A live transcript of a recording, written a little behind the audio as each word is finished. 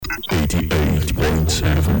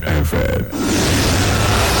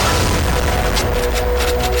FM.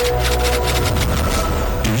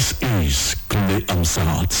 This is Kunle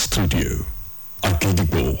Amsat Studio.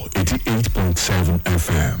 Agidigbo 88.7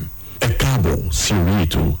 FM. Ẹ káàbọ̀ sí orí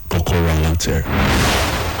ètò Kọ́kọ́rọ́ Alátẹ.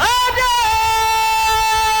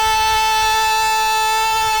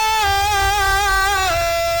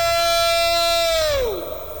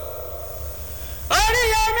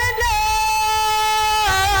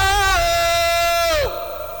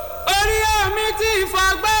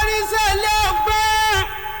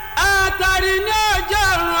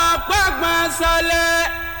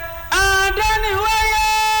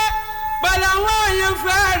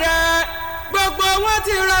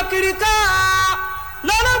 Kirika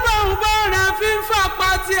lọ́lọ́gbọ̀n bọ́ọ̀rẹ̀ fi ń fapá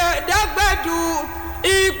tí ẹ̀ dágbẹ́dù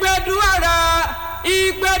ìgbẹ́dù ara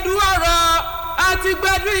ìgbẹ́dù ọ̀rọ̀ àti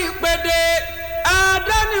gbẹ́dù ìpèdè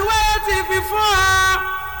àdániwáyé ti fi fún wa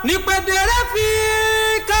nípèdè rẹ̀ fi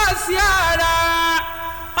kà sí ara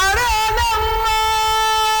ọ̀rẹ́ ọlọ́run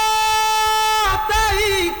ọ̀tá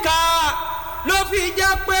ìka ló fi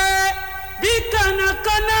jẹ́ pé bí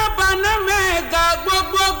kànákànná bàná mẹ́ga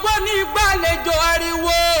gbogbogbò ní gbàlejò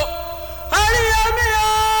ariwo Àríyámi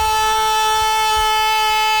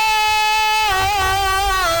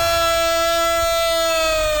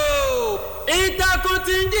ìtàkùn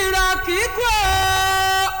tí ń jìrà kíkọ́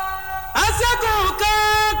aṣẹ́gun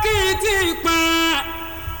kan kì í ti pọ̀n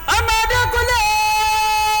ọmọdékúnlé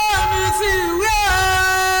mi sì wé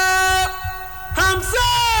Hamza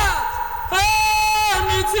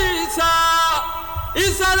mi ti sọ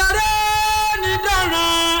ìsọ̀rọ̀rẹ́ ní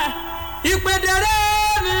dọ̀ràn ìpèdèrè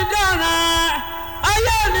ní dọ̀ràn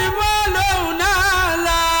ayé ni mo lòun náà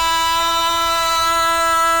la.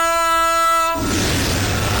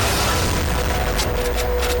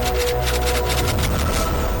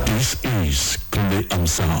 This is Kunle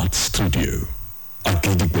Amsat Studio.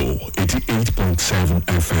 Agidigbo 88.7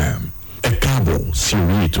 FM. Ẹ káàbọ̀ sí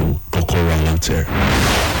orí ètò Kọ́kọ́rọ́ Alátẹ.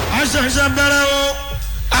 Àṣẹ̀ṣẹ̀ bẹ̀rẹ̀ o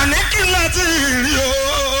àní kí láti rí o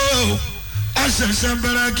àṣẹ̀ṣẹ̀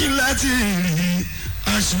bẹ̀rẹ̀ kí láti rí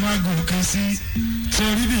aṣíwájú kẹsí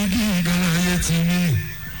torí bí gíga láyé ti rí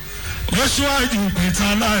ó ṣíwájú pété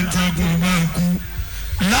aláǹtakùn máa kú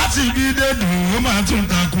láti bí dédùn ó máa tún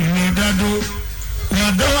takùn lọ dádó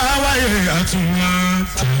wàdó àwáyé àtúnwá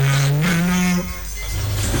tààwẹ̀ lọ.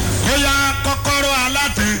 Ó yá kọ́kọ́rọ́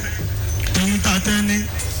alátẹ èyí tàtẹ́ ni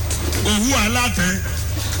òwú alátẹ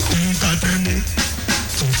èyí tàtẹ́ ni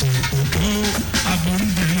tuntun òkú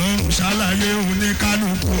abòǹdè lọ́rùn ṣàlàyé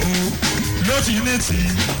oníkálukú ló ti ní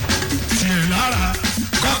tiẹ̀ lára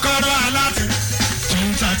kọ́kọ́rọ́ alátẹ tòun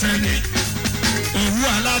tàtẹ́ ni òwú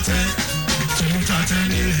alátẹ tòun tàtẹ́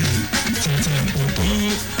ni tuntun òkú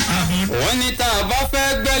abòǹdè. Wọ́n ní tá a bá fẹ́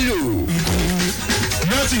gbẹ́lù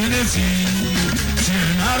ló ti ní tiẹ̀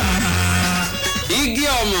lára. Igi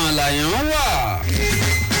ọmọ àlàyàn wà.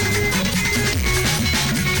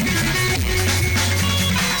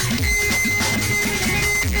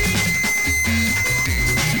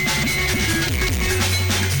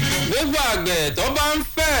 Gbogbo àgbẹ̀ tó bá ń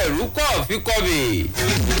fẹ́ rúkọ̀ fi kọ́bì.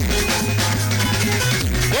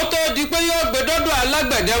 Kó tó di pé yóò gbé dọ́dọ̀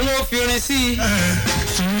alágbẹ̀dẹ wọn fi rin sí i.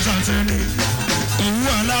 Tòun tàtẹ́ ni òwú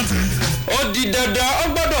alátẹ. Ó di dandan ó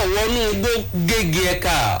gbọ́dọ̀ wọnú igbó gègé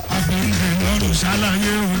ẹ̀ka. Abòǹdè lọ́rùn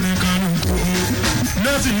ṣàlàyé oníkálukú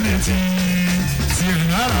ló ti ní tiẹ̀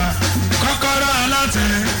lára kọ́kọ́rọ́ alátẹ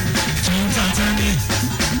tòun tàtẹ́ ni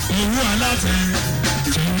òwú alátẹ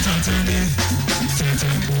tòun tàtẹ́ ni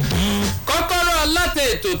tẹ̀tẹ̀ gbogbo. Kọ́kọ́rọ́ alátẹ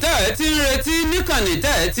ètò tẹ́ ẹ ti ń retí níkànnì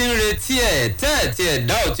tẹ́ ẹ ti ń retí ẹ̀ tẹ́ ẹ ti ẹ̀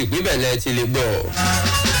dá òtí pípẹ̀lẹ̀ ti lè gbọ́.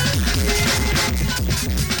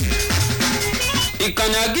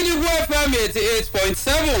 Ìkànnì Agidigbo FM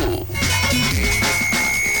 88.7.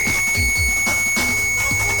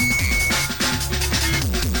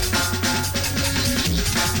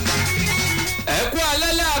 Ẹ kú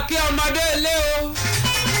alẹ́lẹ́ àkí ọmọdé ilé o.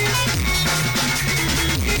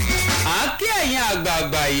 Àkí ẹ̀yin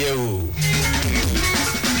àgbààgbà yẹ̀ o.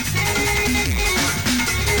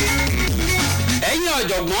 Ẹ̀yin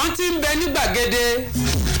ọ̀jọ̀gbọ́n tí ń bẹ ní gbàgede.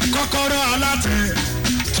 Kọ́kọ́rọ́ alátẹ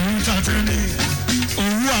tòun tàtẹ́ ni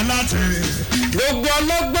òwú alátẹ. Gbogbo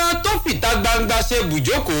ọlọ́gbọ́n tó fìta gbangba ṣe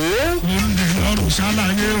bùjókòó. Abòǹdè lọ́rùn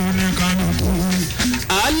ṣàlàyé oníkálukú.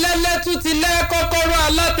 Alẹ́lẹ́ tún ti lẹ́ kọ́kọ́rọ́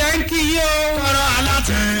alátẹ ń kí yí o. Kọ́kọ́rọ́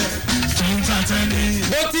alátẹ tòun tàtẹ́ ni.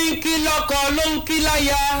 Bó ti ń kí lọ́kọ ló ń kí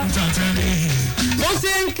láya. Tàtẹ́ ni. Bó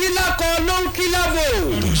ṣe ń kí lákọ ló ń kí lábò.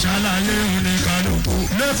 Lọ́rùn ṣàlàyé oníkálukú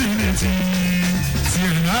ló ti ní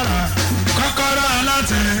tiẹ̀ lára kọ́kọ́rọ́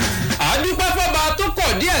alátẹ. Àdúpẹ́ fọ́ba tó kọ̀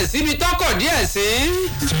díẹ̀ síbi tó kọ̀ díẹ̀ sí.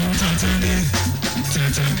 Tòun tàtẹ́ ni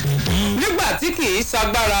tètè gbogbo. nígbà tí kì í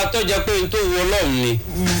sagbára tó jẹ́ pé n tó wọ ọlọ́run ni.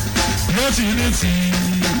 ló ti ní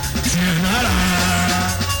tiẹ̀ lára.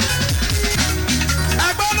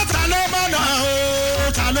 ẹgbẹ́ ní ta ló mọ̀nà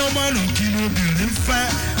o ta ló mọ̀nà kí lóbìnrin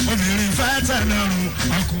fẹ́ tẹ̀lé ọ̀run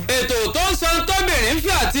ọkùnrin. ètò tó ń sọ tóbìnrin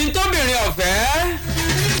fẹ́ àti tóbìnrin ọ̀fẹ́.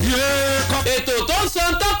 ètò tó ń sọ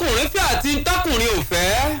tọkùnrin fẹ́ àti tọkùnrin ọ̀fẹ́.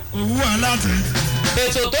 owó aláàtẹ.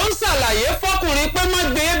 ètò tó ń ṣàlàyé fọkùnrin pé má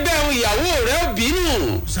gbé bẹ̀rù ìyàwó rẹ̀ ò bínú.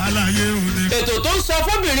 ṣàlàyé òde. ètò tó ń sọ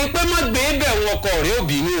fóbìnrin pé má gbé bẹ̀rù ọkọ rẹ̀ ò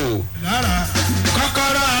bínú. lára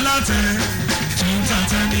kọ́kọ́rọ́ aláàtẹ tó ń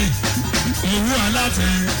tàtẹ́ ní owó aláàtẹ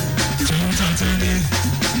tó ń tàtẹ́ ní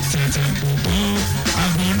tẹ̀tẹ̀ gbogbo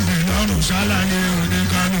agbóǹde lọ́rùn ṣàlàyé òde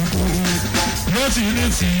kálukú ló ti ní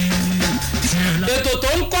tiẹ̀ lára. ètò tó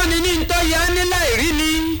ń kọ́ni ní ntọ́yà nílẹ̀ ìrí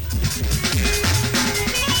ni.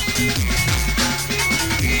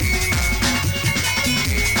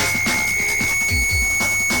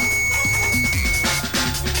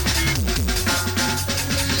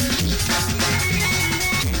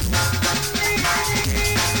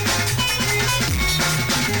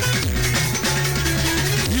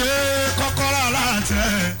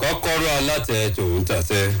 kọ́kọ́rọ́ alátẹ tòun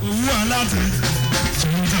tàtẹ. owó alátẹ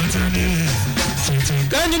tòun tàtẹ ní tètè.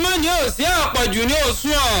 kẹ́ni má ní òsì àpọ̀jù ní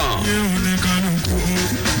òsùn ọ̀. yé òní kálukú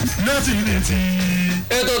létí ní ti.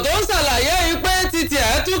 ètò tó ń ṣàlàyé yìí pé títí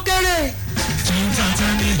ẹ̀ tún kéré. tòun tàtẹ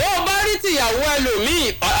ní. tó o bá rí tìyàwó ẹlòmíì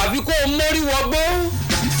àfi kó o mórí wọgbó.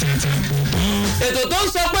 tètè gbogbo. ètò tó ń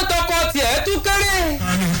sọ pé tọkọ tiẹ̀ tún kéré.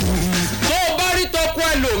 kálukú. tó o bá rí tọkọ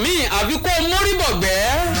ẹlòmíì àfi kó o mórí bọ̀gbẹ́.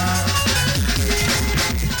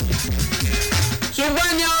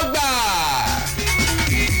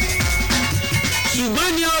 ṣùgbọ́n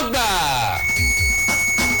ni ọgbà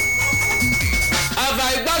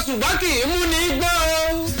àfàìgbà ṣùgbọ́n kì í mú ní gbọ́ o.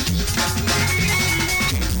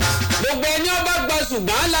 gbogbo ẹni ọba gba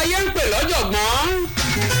ṣùgbọ́n láyé ń pè lọ́jọ̀gbọ́n.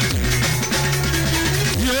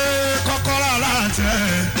 yé kọ́kọ́rọ́ aláàtẹ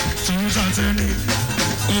tòun tàtẹ ní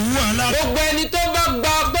owó aláàtẹ. gbogbo ẹni tó bá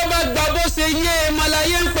gba bó ṣe yé e mọ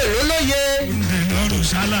láyé ń pè lólóye. ìlọrùn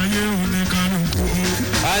ṣàlàyé òní kálukú.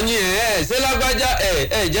 àní ṣé lágbájá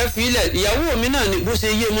jẹ́ fílẹ̀ ìyàwó mi náà ni bó ṣe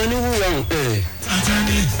yé mọ ní wúrọ̀rùn. tàtẹ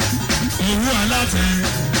ní owó aláàtẹ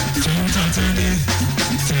tòun tàtẹ ní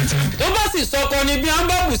tètè. tó bá sì sọkọ ni bí wọn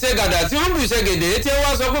bá bùṣe gàdà tí wọn bùṣe gèdè tí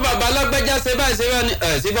wọn sọ pé bàbá alágbèjà ṣe báyìí ṣe báyìí ni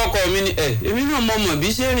ṣé bọkọ mi ni èmi náà mọ bí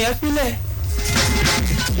ṣe rìn ẹ fílẹ̀.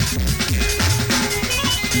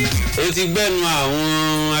 ó ti gbẹ́nu àwọn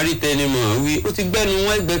arítẹnimọ̀ wí ó ti gbẹ́nu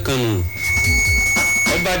wọn ẹgbẹ́ kan nù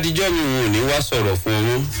ọba díjọ́ mi wọn ò ní wá sọ̀rọ̀ fún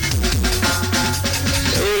wọn.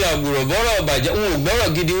 ó làbùrọ̀ bọ́rọ̀ ọ̀bàjẹ́ wọn ò gbọ́rọ̀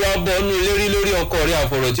gidi wá bọ́ ọ́nú lérí lórí ọkọ rẹ̀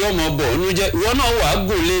àfọ̀rọ̀ tí ọmọ bọ̀ ọ́nú jẹ́ ìwọ náà wàá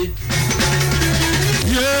gòlé.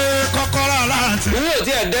 yé kọ́kọ́rọ́ aláàtẹ. owó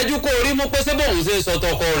tí ẹ̀ dẹ́jú kó orí mú pé sébòun ṣe sọ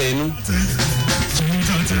tọkọ rẹ̀ nu. tòun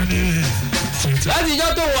tàtẹ ní tètè. látijọ́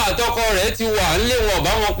tó wọ àtọkọ rẹ̀ ti wà ńlé wọn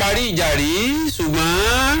bá wọn parí ìjà rí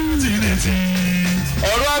ṣùgbọ́n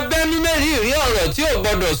ọ̀rọ̀ abẹ́nú mẹ́rin rí ọ̀rọ̀ tí ò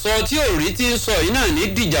gbọ́dọ̀ sọ tí ò rí ti ń sọ yìí náà ní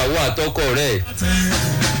dìjàwó àtọkọ rẹ̀.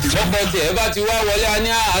 ọkọ tiẹ̀ bá ti wá wọlé a ní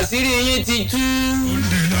àṣírí yín ti tú.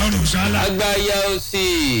 agbáya òsì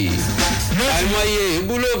àìmọye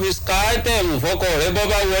èébú ló fi skytẹ̀mù fọkọ rẹ̀ bọ́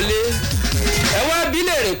bá wọlé. ẹ wá bí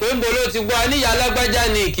léèrè pé ń bo ló ti gbọ́ aníyà alágbájá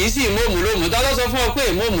ni kì í sì mọ̀mú lómù tá ló sọ fún ọ pé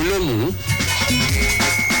mọ̀mú lómù.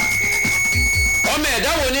 ọmọ ẹ̀dá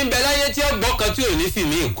wo ní bẹ láyé tí ọgbọ́n kan tí ò ní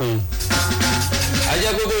fìmí ìkun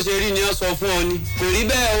ajẹ́ pé bó ṣe rí ni wọ́n sọ fún ọ ni kò rí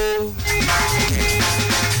bẹ́ẹ̀ o.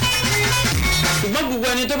 ṣùgbọ́n gbogbo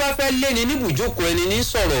ẹni tó bá fẹ́ léni níbùjókòó ẹni ní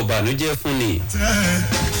sọ̀rọ̀ ìbànújẹ́ fún ni.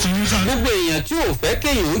 gbogbo èèyàn tí ò fẹ́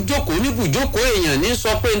kéèyàn ó jókòó níbùjókòó èèyàn ní sọ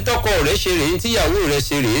pé ntọ́kọ rẹ̀ ṣe rèé tíyàwó rẹ̀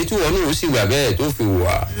ṣe rèé tí wọn náà sì wà bẹ́ẹ̀ tó fi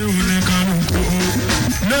wà.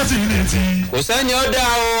 kò sẹ́ni ọ̀dà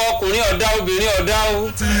o ọkùnrin ọ̀dà obìnrin ọ̀dà o.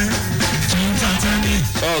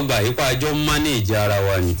 sọ́ọ̀gbà yípa àjọ mánéèjì ara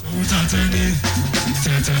wa ni.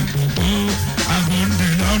 tètè gbogbo agbóǹde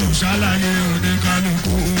lọ́rùn ṣàlàyé òde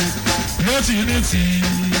kálukú ló ti ní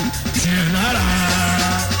tiẹ̀ lára.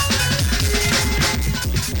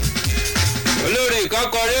 olórí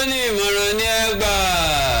kọ́kọ́rí ní ìmọ̀ràn ní ẹgbà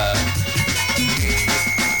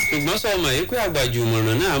ṣùgbọ́n sọmọ yìí pé àgbàjù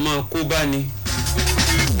ìmọ̀ràn náà máa kó bá ní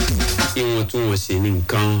ìwọ̀ntúnwọ̀nsì ní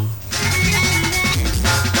nǹkan.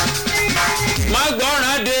 má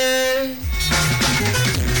gbọ́ràn dé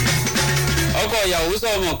ọkọ ìyàwó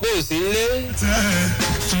sọmọ pé ò sí nlé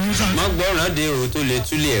má gbọ́ràn dé o tó lè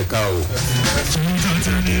túlẹ̀ ẹ̀ka o.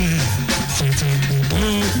 tètè gbogbo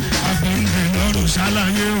agbóǹde lọ́rùn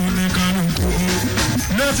ṣàlàyé òní kálukú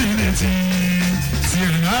létí ní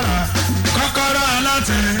tiẹ̀ lára kọ́kọ́rọ́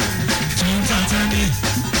aláàtẹ tòun tàtẹ ní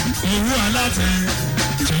owó aláàtẹ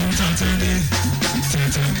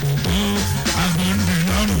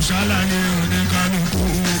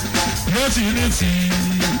ti ní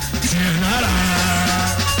tiẹ̀ lára.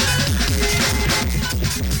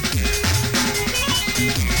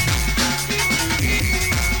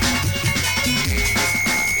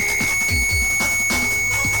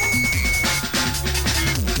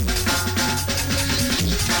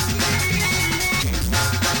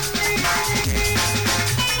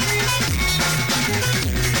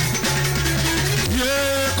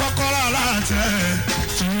 Kọ́kọ́rọ́ aláàtẹ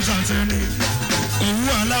tòun tàtẹ ni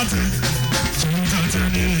owó aláàtẹ tòun tàtẹ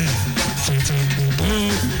ni tètè gbogbo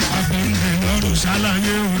agbóǹde lọ́rùn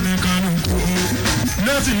ṣàlàyé oníkanukú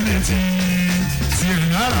létí ní tiẹ̀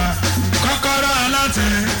lára. Kọ́kọ́rọ́ aláàtẹ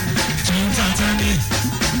tòun tàtẹ ni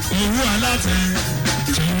owó aláàtẹ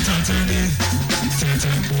tòun tàtẹ ni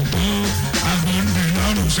tètè gbogbo agbóǹde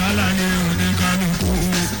lọ́rùn ṣàlàyé oníkanukú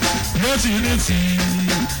létí ní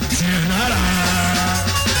tiẹ̀ lára.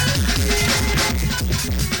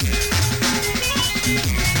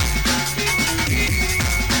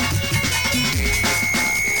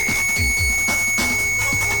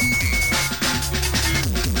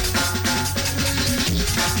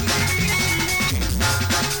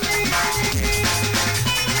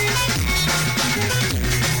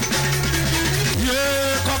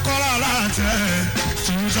 Kọ́kọ́rọ́ aláàtẹ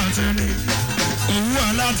tòun tàtẹ ni owó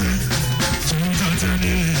aláàtẹ tòun tàtẹ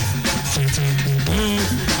ni tètè gbogbo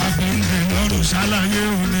agbóǹde lọ́rùn ṣàlàyé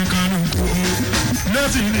oníkanukú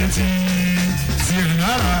létí ní tiẹ̀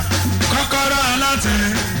lára. Kọ́kọ́rọ́ aláàtẹ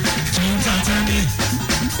tòun tàtẹ ni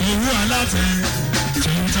owó aláàtẹ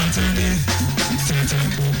tòun tàtẹ ni tètè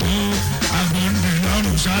gbogbo agbóǹde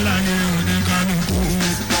lọ́rùn ṣàlàyé oníkanukú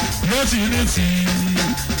létí ní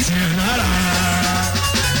tiẹ̀ lára.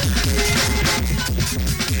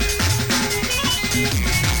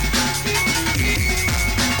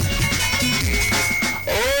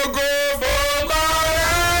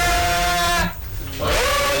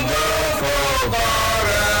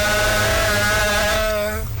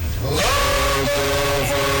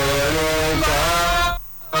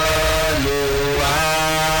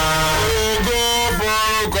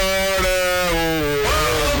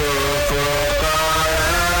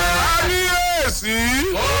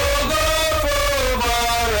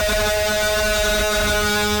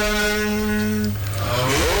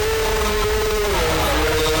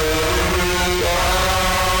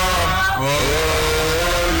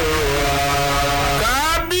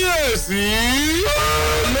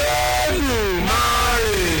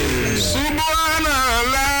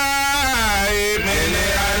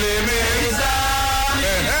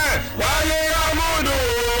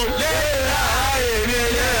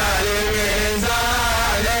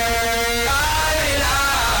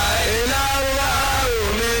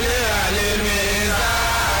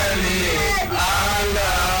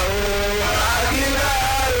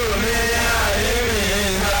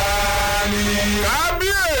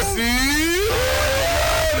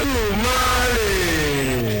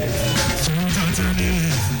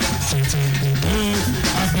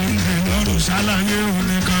 Ṣàlàyé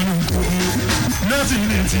oníkanukú létí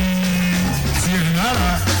ní tiẹ̀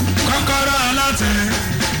lára. Kọ́kọ́rọ́ aláàtẹ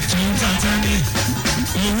tòun tàtẹ ni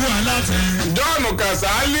owó aláàtẹ. John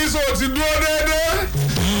Kasali so ti dúró déédéé.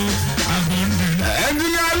 Gbogbo agbóǹde.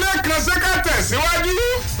 Ẹnjìnì alẹ́ kan ṣé ká tẹ̀síwájú.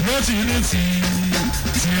 Létí ní tiẹ̀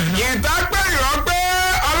lára. Ìdápẹ́ ìrọ́pẹ́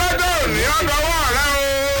ọlọ́jọ́ òní ọ̀dọ́wọ́ rẹ o.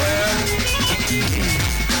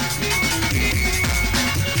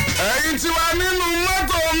 Ẹ̀yin tí wà nínú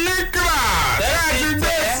mọ́tò Micra ṣé ẹ ti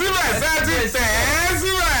gbé síbẹ̀ ṣé ẹ ti tẹ̀ ẹ́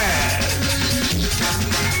síbẹ̀.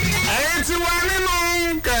 Ẹ̀yin tí wà nínú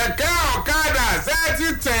kẹ̀kẹ́ ọ̀kadà ṣé ẹ ti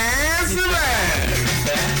tẹ̀ ẹ́ síbẹ̀.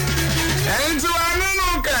 Ẹ̀yin tí wà nínú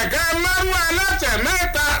kẹ̀kẹ́ mẹ́rù ẹlẹ́sẹ̀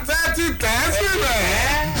mẹ́ta ṣé ẹ ti tẹ̀ ẹ́ síbẹ̀.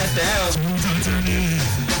 Tòun tàtẹ ni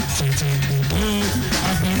tètè gbogbo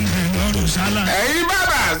agbóǹde lọ́rùn ṣàlàyé. Ẹ̀yin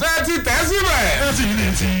bàbá ṣé ẹ ti tẹ̀ ẹ́ síbẹ̀. Létí ní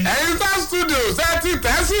Ẹ̀yin tó studio ṣé ẹ ti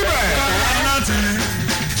tẹ̀ ẹ́ síbẹ̀. Kọ́kọ́rọ́ aláàtẹ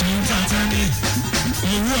tòun tàtẹ ni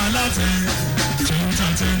owó aláàtẹ tòun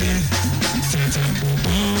tàtẹ ni tètè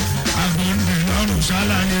gbogbo agbóǹde lọ́rùn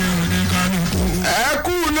ṣàlàyé oníkanukú Ẹ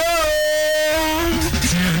kú lé o.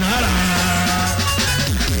 tiẹ̀ lára.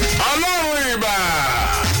 Ọlọ́run ìbà.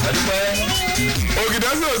 Ògìdá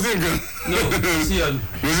sí òsì nǹkan. sí ọ̀nà.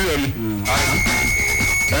 Mo sí ọ̀nù.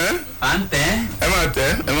 À ń tẹ́.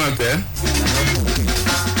 Ẹ máa tẹ́.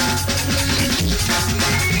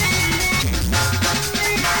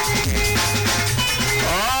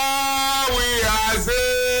 All we are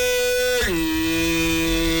saying,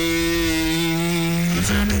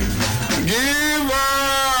 give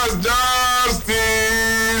us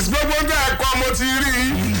justice. Gbogbo ń tẹ́ ẹ̀kọ́ mo ti rí.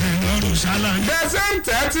 Bẹ́sẹ̀ ń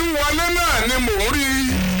tẹ́ tí wọlé náà ni mò ń rí.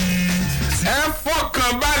 Ẹ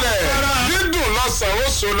fọkàn balẹ̀. ọ̀sán ó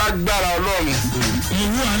so lágbára ọlọ́run.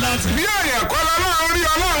 owó aláti. bí èèyàn kọ́ lọ́lọ́run rí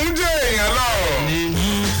ọlọ́run jẹ́ èèyàn lọ.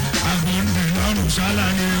 agbóǹde lọ́rùn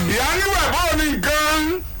ṣáláyé. ìyá níwẹ̀ bó ní nǹkan.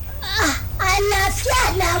 àlàáfíà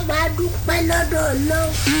la máa dúpẹ́ lọ́dọ̀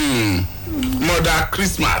Ọlọ́run. Mother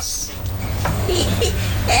Christmas.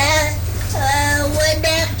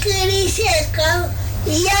 wọ́dà kérésì kan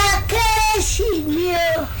ìyá kérésì ni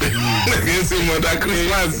o. kì í ṣe Mother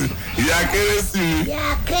Christmas ìyá kérésì ni. ìyá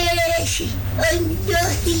kérésì ọjọ́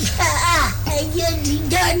ìyá ẹjọ́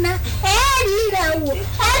ìdíjọ́ náà ríra wò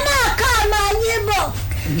ẹ máa ká ọmọ yín bọ̀.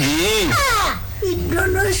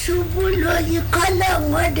 ìdùnnú ṣubú lóyún kọ́lẹ̀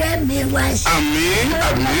wọ́n dẹ́ mi wá sí. àmín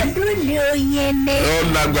àmín. ọdún ni oyin ni. ó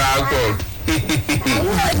lágbára pọ̀.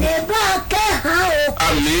 àwọn òde bá kẹ́hàn o.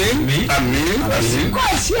 àmín àmín àmín. kò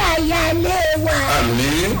sí àyálé wa.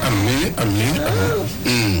 àmín àmín àmín.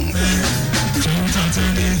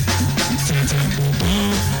 tẹ̀tẹ̀ gbogbo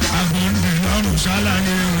agbóǹde lọ́rùn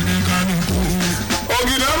ṣáláyé oníkanukú.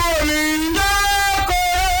 ògìdàbò ni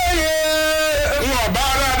wọn bá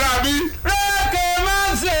dáadáa bí. Rẹ́kẹ̀ máa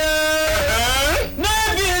ṣe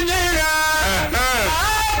níbi ìnira.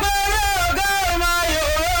 Àpẹẹrẹ ọ̀gá máa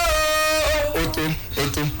yòrò. ó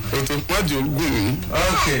tó wọ́n jẹ́ ogún mi.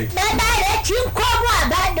 bàbá rẹ̀ ti ń kọ́ bọ̀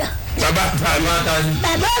àbádọ̀. bàbá tani.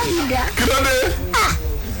 bàbá ògìdà. kí ló dé.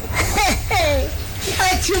 ó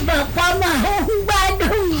ti bọ̀ pọ̀ mọ́ ó ń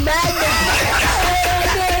gbádùn.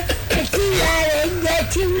 tí ìyá rẹ̀ ń jẹ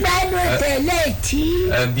tí ń gbádùn tẹ́lẹ̀ tí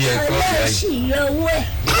ọlọ́sì yọwọ́ ẹ̀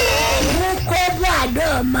òun kó bọ̀ àdó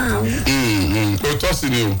ọmọ òun. ó tọ́ sí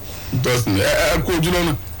ni o tọ́ sí ni ẹ kú ojú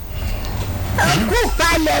lọ́nà. ọkú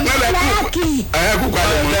palẹ̀ mọ́ láàkì. ẹ kú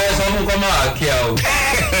palẹ̀ mọ́. Ọ̀gá ẹ sọ fún kọ́ máa kí a o.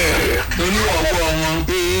 Torí ọ̀pọ̀ wọn,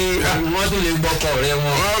 wọ́n tún lè gbọ́kọ̀ rẹ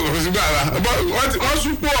wọn. kò sí gbàrà wọ́n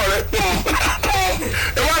súpọ̀ ọ̀rẹ́.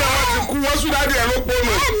 ẹ wá làwọn ti kú wọ́n sún dáadé ẹ ló pọ̀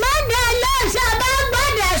nù. ẹ̀mọ́dé lọ́sọ̀ bá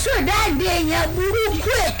gbọ́dọ̀ sùdáàdì èèyàn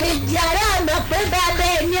burúkú èkejì ara ọ̀nà pé bàbá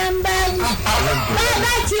ẹni ń bá yìí.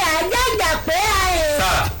 bàbá ti àjàjà pé ààrẹ.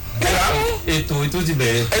 Sáà ètò ti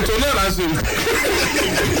bẹ̀rẹ̀. ètò náà là ń sè.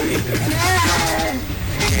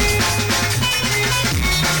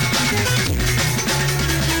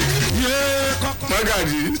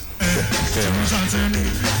 mọ́gàjì. tẹ̀wọ́n sátẹ́ni.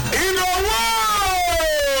 ìnáwó.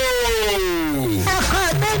 ọkọ̀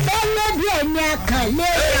mi bẹ́ẹ̀ lóbi ẹ̀mí àkànlé.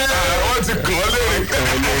 wọ́n ti kàn án léèrè.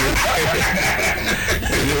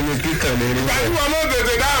 Èmi kíkàn lérí bẹ́ẹ̀. gbajúmọ̀ ló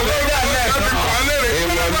tètè dáhùn lórí àlẹ́ kan. wọ́n ti kàn án léèrè.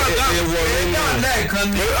 Èèwọ̀ nínú. Lẹ́ẹ̀kan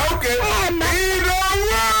ni. ok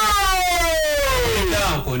ìnáwó.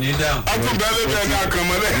 Dáhùn kò ní dáhùn. ọtún bẹ́ẹ̀ ló bẹ́ẹ̀ ní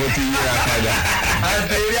àkànmọ́lẹ̀. Mo ti yíra padà.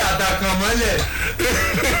 Àtẹ̀rí àtàkàn mọ́lẹ̀.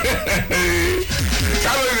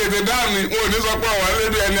 káwọn ìrètè dáhùn ni wọn ò ní sọ pé àwọn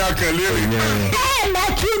ẹlẹ́bí ẹni àkànlérè. bẹ́ẹ̀ lọ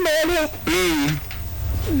kí mèrè.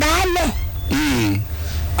 baálẹ̀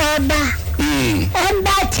ọba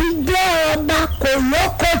ẹ̀ńbà ti jẹ́ ọba kò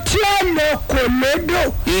lóko tí ó lò kò lódò.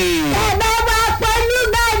 bàbá wa pẹ̀lú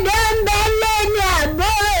bàdé ń bẹ lẹ́ni àbọ̀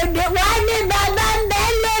òde wá ní bàbá ń bẹ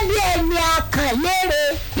lẹ́bi ẹ̀mí àkànlérè.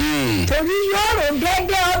 torí yóò rò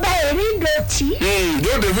dédé ọba ìrìndòtí.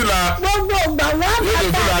 yóò dé fìlà gbogbo ìgbà wọn yóò dé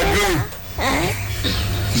fìlà green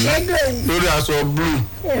ṣẹ́dọ̀ lórí aṣọ blue.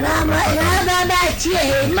 ìràbàbà tí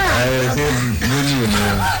èyí máa. Ṣé búlù ni?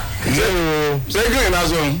 ṣé green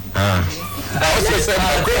lásọ ni. ọ̀sẹ̀sẹ̀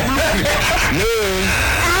mọ̀ pé blue ni.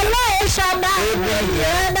 àwọn ìṣọba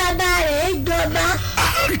ìràbàbà rẹ̀ jọba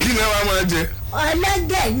kí ni wọ́n máa jẹ.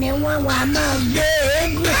 ọlọ́jẹ̀ ni wọ́n wà máa gbé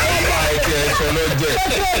eégún Àìsàn lọ́jẹ̀. tó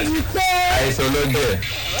tóbi pé Àìsàn lọ́jẹ̀.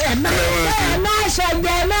 ẹ̀ máa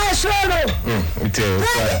ṣọ̀jẹ̀ máa ṣòro Ìtẹ̀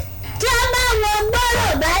òkà. tí a bá wọ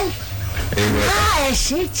gbọ́rọ̀ báyìí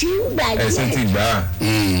ẹ̀sìn tí ń gbàgbé. Ẹ̀sìn ti gbà á.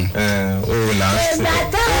 Oòrùn là ń sè. Ìgbà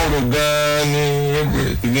tó. Oòrùn gan-an ní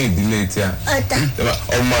ilé ìdílé tí a. ọ̀tá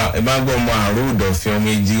Ọmọ ìbá gbọ́ ọmọ àrò ìdọ̀fin ọmọ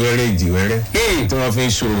ìjìwẹ́rẹ́ tí wọ́n fi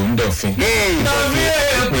ń ṣòro ń dọ̀fin. Tọ́mí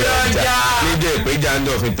èpè ọjà. Níjọ́ ìpéjà ń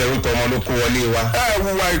dọ̀fin tẹrú tọmọ ló kó wọlé wa. ẹ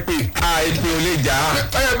wùwà ìpè. Ìpè ò lè jà á.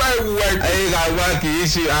 ẹ báyìí wùwà ìpè. Ayé ká wá kì í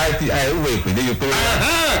ṣe àìwò ìpè débi pé.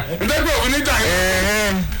 ǹdẹ́gbẹ́ òfin níjà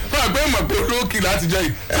yẹn. fún àgbẹ̀ mọ̀ pé olóòkì láti jẹ́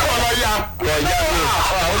yìí. ṣé wọ́n lọ yá.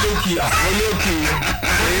 Olókì.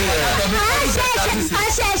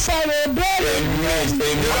 ọ̀ṣẹ̀ṣẹ̀ rè béèrè.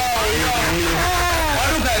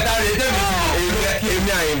 Ọdún kẹta rèé tẹ̀mí ti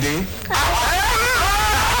Èmi Àyìndé.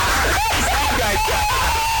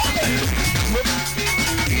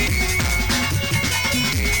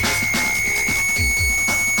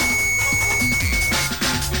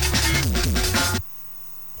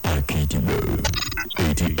 Akidibo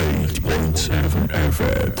 88.7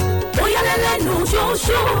 FM. Oyalẹ́lẹ́nu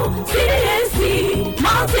ṣoṣo CAC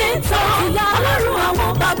Mountain Top. Ọlọ́run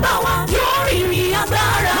àwọn bàbá wa yóò rìnrìn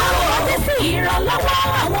agbára. Wọ́n ti sí ìrìn. ìrànlọ́wọ́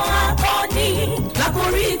àwọn akọni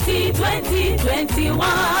lákòrí ti 2021.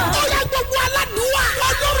 ó yẹ gbogbo aládùúwà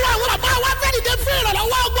ọlọ́run àwọn bàbá wa fẹ́ẹ́ dìde fún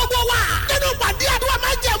ìrànlọ́wọ́ gbogbo wa nínú pàdé àdúrà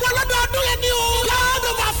máa jẹ́ mọ́ lọ́dọọdún yẹn ni o. Lord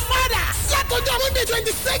of our Father látọjọ́ Monday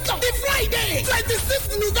 22nd ní Friday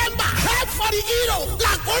 26th November help for the hero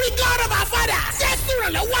làkórí God of our Father jésù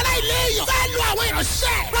ìrànlọ́wọ́ aláìléèyàn fẹ́ẹ́ lu àwọn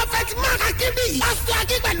ìránṣẹ́ prophet Mark Akínbí pastor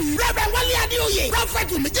akínpẹ̀lú reverend Wálé Adéoyè prophet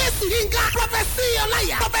Jésù Yínká prophet C.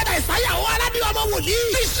 Ọláyà prophet Isaiah Aládé ọmọ wòlíì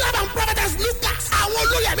bishop and prophetess Lucas àwọn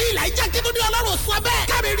olóyè mi ìlà ìjà kíkún ní ọlọ́run sọ bẹ́ẹ̀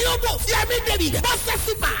kábìrì ògbó Yẹmí David bọ́sẹ̀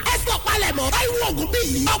sípà ẹ̀sọ̀ palẹ̀mọ́ báyìí ògùn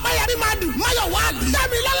bíyì ọ̀pẹ̀yẹmí madu Máyọ̀wá àlì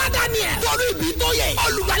Dámilọ́lá Daniel torí ibi tó yẹ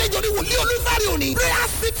olùgbàlejò ní wòlíì olúfẹ́rẹ́ òní prayer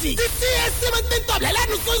city ti CAC mẹ́tẹ́ntọ̀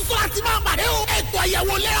lẹ́lẹ́nu sọ́nsọ́ àti máa pàdé o ètò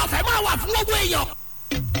àyẹ̀wò lẹ́yìn ọ̀fẹ́ máa wà fún gbogbo èèyàn.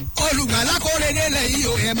 olùgbàlà kórè délẹ̀ yìí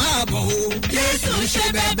ò ẹ̀ máa bọ̀ o. Jésù ṣe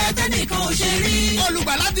bẹ́ẹ̀ tẹ́nìkan ò ṣe rí.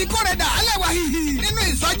 olùgbàlà ti kórè dà álẹ̀ wá hihi nínú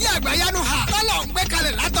ìsọjí àgbáyánu ha tọ́lọ̀ ń gbé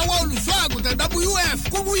kalẹ̀ látọwọ́ olùṣọ́ àgùntàn WF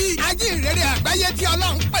Kúbúyì ajínrere àgbáyé tí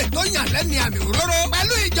ọlọ́run pè tó yàn lẹ́ni àmì òróró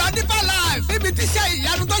pẹ̀lú ìjọ Deeper Life níbi tíṣẹ́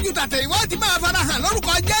ìyanu tójú tàtẹ̀ ìwọ́ ti máa farahàn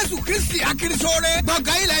lórúkọ Jésù Kristi akirisore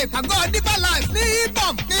gbọ̀ngàn ilẹ̀ ìpàgọ́ Deeper Life ní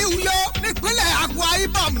Ibom ní Uyo nípínlẹ̀ Akwa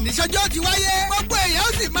Ibom níṣẹ́jọ́ ti wáyé gbogbo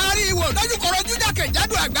èèyàn sì máa rí ìwò lójúkọ̀rọ̀jú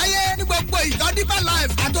jákèjádò àgbáyé ní gbogbo ìjọ Deeper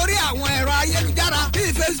Life àtòrí àwọn ẹ̀rọ ayélujára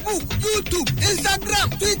bíi Facebook, YouTube, Instagram,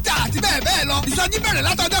 Twitter àti bẹ́ẹ̀ bẹ́ẹ̀ lọ. ìsọjí bẹ̀rẹ̀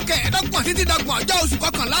látọjọ́ kẹẹ̀ẹ́dọ́gbọ̀n títí dọ́gbọ̀n ọjọ́ oṣù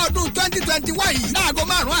kọkànlá ọdún 2021 yìí láago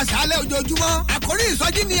 5 àṣálẹ́ ojoojúmọ́. àkórí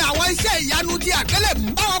ìsọjí ni àwọn iṣẹ́ ìyanu ti àgbélébù.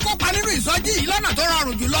 báwọn kópa nínú ìsọjí yìí lọ́nà tó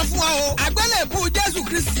rọrùn jùlọ fún ọ o. àgbélébù Jésù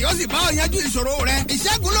Kristi ó sì bá ọ yanjú ìṣòro rẹ.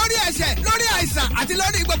 ìṣẹ́gun lórí ẹ̀ṣẹ̀ lórí àìsàn àti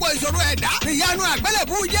lórí gbogbo ìṣòro ẹ̀dá. ìyanu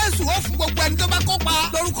àgbélébù Jésù ó fún gbogbo ẹni tó bá kópa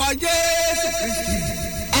lórúkọ Jésù Kristi.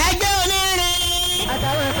 ẹgbẹ́ onírin.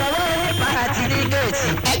 àtàwọn ìfọwọ́ nípa àti ní géètì.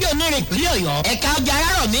 ẹgbẹ́ onírin ìpínlẹ̀ Ọ̀yọ́ ẹ̀ka ọjà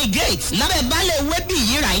Arárọ̀mí gate lábẹ́ baálé wẹ́bì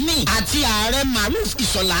yìí Ráìmì àti ààrẹ Maruf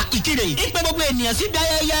Ìṣọ̀lá Ìkirè ìpè gbogbo ènìyàn síbi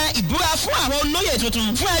ayẹyẹ ìbúra fún àwọn olóyè tuntun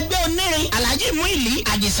fún ẹgbẹ́ onírin Alhaji Muili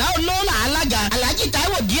Àdìsá Olóòlà alága Alhaji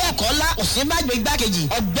Táíwò Díẹ̀ Kọ́lá Òsínbàjò igbákejì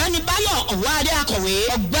ọ̀gbẹ́ni Báyọ̀ Ọ̀wáadé akọ̀wé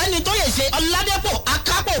ọ̀gbẹ́ni Tóyèsé Ọládépò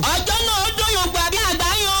akápò ọjọ́ náà ó dóyún gbà bí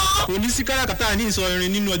àgbáyọ̀. kò ní sí káràkátà ní ìsọ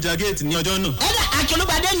irin nínú ọjà géètì ní ọjọ́ náà. ẹ̀dà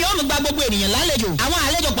Akíolúgbadé ni ó mú gba gbogbo ènìyàn lálejò àwọn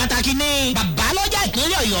àlejò pàtàkì ní babalọ́jà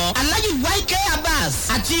ìpínlẹ̀ Ọ̀yọ́ Alhaji YK Abbas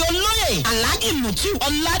àti olóyè Alhaji Mutiu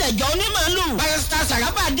Ọládẹ̀jọ onímọ̀ọ́lù barrister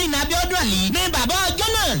Sarafadeen Abiodun Ali ní bàbá ọjọ́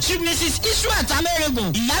náà Chief Mrs Israel Tameregun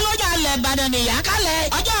ìyálọ́jà alẹ́ Ìbàdàn nìyá kálẹ̀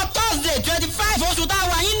ọjọ́ Thursday 25 oṣù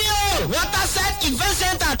táwa yín ní o Waterside Event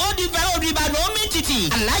Center Odìfẹ́ Ìbàdàn omi títì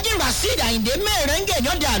Alhaji Rasheed Ayinde Mẹ́rẹ̀ngẹ̀ ní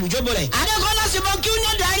ọ̀dẹ àlùjọ́bọ̀rẹ̀ Adékọ́lá Simon kí ní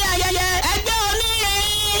ọ̀dẹ àrí ayẹyẹ ẹgbẹ́ onírin.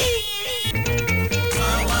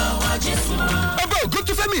 ọba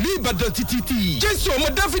ògúntúfẹ́mi ní Ìbàdàn títí Jésù ọmọ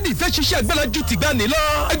Dáfídì fẹ́ ṣiṣẹ́ agbára ju tìgbàanì lọ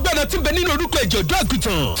agbára tí ń bẹ nínú orúkọ ẹ̀jẹ̀ ọ̀dọ́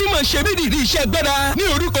àgùntàn tí máa ṣe rírì iṣẹ́ agbára ní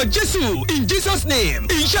orúkọ Jésù in Jesus name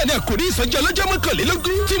iṣẹ́ ni àkòrí ìsọjí ọlọ́jọ́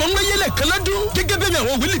mọ́kànlélógún tí mo ń wáyé lẹ́ẹ̀kan lọ́dún gẹ́gẹ́ bẹ́ẹ̀ ni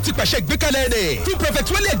àwọn wòlíì ti pàṣẹ ìgbékalẹ̀ rẹ̀ fún Prophet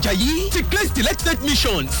Wálé Àjàyí ti Christ Elected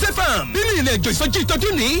Mission SEFAM nínú ìrìn àjò ìsọjí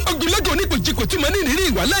ìtọ́dún ní ogunlọ́gọ̀ onígbòjìkò tí mo ní ìrírí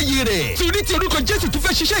ìwàláyé rẹ̀ torí ti orúkọ Jésù tún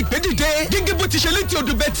fẹ́ ṣiṣẹ́ ìgbédìde gẹ́gẹ́ bó ti ṣe létí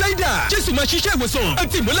odò Bethsaida Jésù máa ṣiṣẹ́ ìwòsàn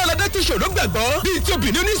àti ìmúláradá tí ìṣòro gbàgbọ́ bíi ti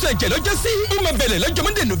obìnrin oníṣẹ́ ẹ̀jẹ̀ lọ́jọ́ sí ó máa bẹ̀rẹ̀ lọ́jọ́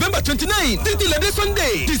Monday November 29 títí lọ́dẹ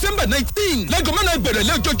Sunday December 19 láago mọ́nà ìbẹ̀rẹ̀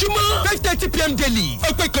lójoojúmọ́ 5:30 p.m. daily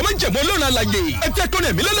ọ̀pọ̀ ìkọ́ máa ń jẹ̀mọ́ Ọlọ́run alàyè àti akọrin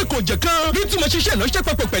ẹ̀mí lọ́lọ́kọ̀ òjẹ̀ kan bí túmọ̀ ṣiṣẹ́ lọ́ṣẹ́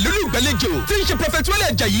papọ̀ pẹ̀lú olùgbàlejò tí ń ṣe Prophet Wálé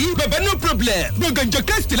Àjàyí baba no problem gbọ̀ngànjọ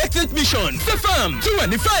Christ Elected Mission SEFAM tí wà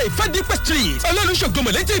ní 5 Fadipa Street Ọlọ́run ṣògo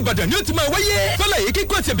mọ̀lẹ́tì Ìbàdàn ni ó ti máa wáyé fọláyé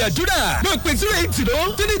kíkọ́ àtẹ̀bẹ̀ àdúrà náà pé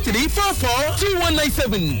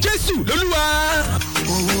 08033442197 Jésù lolúwa.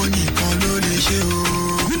 owó nìkan ló lè ṣe o.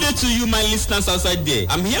 Good day to you, my listeners outside there.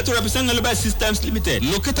 I'm here to represent Noleba Systems Limited,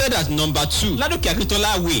 located at number 2, Ladoke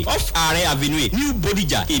Akintola Way, off Are Avenue, New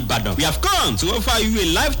Bodija, Ibadan. We have come to offer you a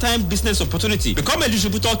lifetime business opportunity. Become a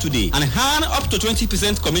distributor today and earn up to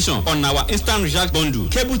 20% commission on our instant recharge bundle,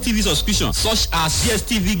 cable TV subscription, such as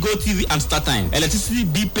DSTV, GoTV, and StarTime, electricity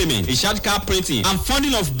bill payment, recharge card printing, and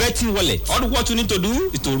funding of betting wallet. All what you need to do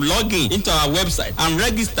is to log in into our website and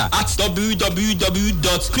register at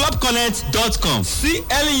www.clubconnect.com.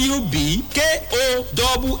 CLUBKONNECT.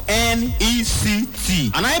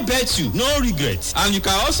 And I bet you no regrets. And you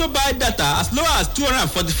can also buy data as low as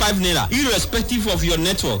 245 naira, irrespective of your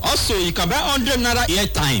network. Also, you can buy 100 naira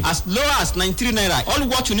airtime as low as 93 naira. All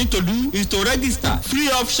what you need to do is to register free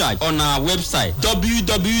of charge on our website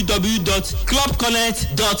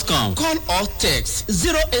www.clubconnect.com. Call or text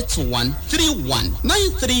 081 31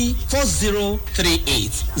 93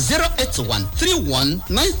 4038 081 31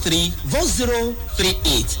 93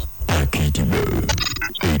 4038. Akitibo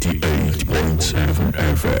 88.7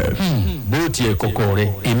 88.7 FM. bó tiẹ̀ kọ́kọ́ rẹ̀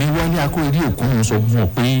èmi wálé akóredé òkun sọ fún ọ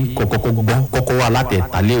pé kọ́kọ́ gbọ́ kọ́kọ́ wa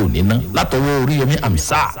látẹ̀tálẹ̀ òní ná látọwọ́ Oríyọmí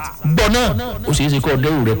Àmísà gbọ́ náà ó ṣeé ṣe kọ́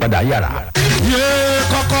dẹ́rù rẹ padà yàrá. yé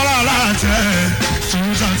kọ́kọ́rọ́ aláàtẹ̀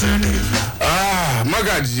tìǹtàtẹ̀ ni.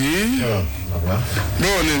 Magaji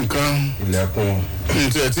báwo ni nǹkan ilẹ̀kùn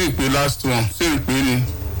ǹtí ẹ̀ tí ì pé last one ṣé ì pé ni.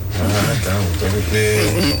 dáhùn tó ní pé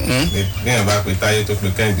níyàn bá pe Táyé tó pe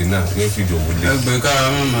Kẹ́hìndé náà yóò fi dòwò lé. ẹgbẹ́ kára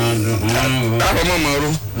mọ́ máa dùn. káàrọ̀ mọ́ máa ró.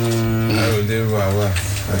 káàrọ̀ lérò àwa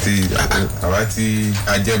àti àwa tí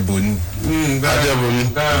ajẹ́bọ ní. ajẹ́bọ ní.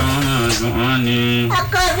 káàrọ̀ mọ́ máa dùn wọ́n ni.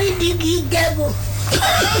 ọkọ mi dìgì jẹ́bù.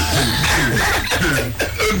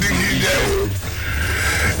 ó dìgì jẹ́bù.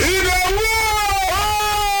 ìdánwò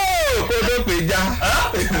kó tó pè já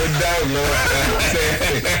mo dáhùn lọ́wọ́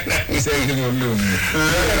iṣẹ́ tí mo lò mí.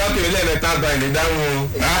 ìjọba kìí lẹ́ẹ̀mẹ́ta gba ìlú dáhùn.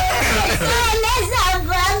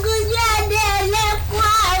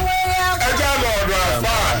 ẹjọ́ lọ ọ̀dọ̀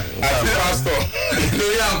àfà àti pásítọ̀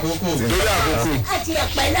lórí àkókò. àti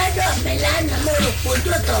ẹ̀pẹ́ lọ́dọ̀ mi lánàá mo rò pé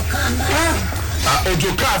ojú tó kàn máa. òjò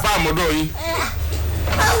ká àfà àmọ́dọ̀ yìí.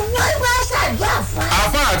 wọ́n wá ṣàdúrà fún.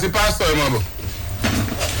 àfà àti pásítọ̀ ẹ̀ mọ̀ bọ̀.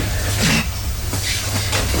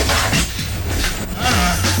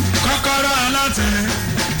 kọ́kọ́rọ́ aláàtẹ̀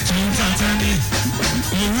tìǹtàtẹ̀ ni.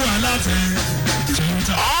 owó aláàtẹ̀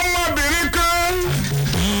tìǹtàtẹ̀. ọmọbìnrin kan.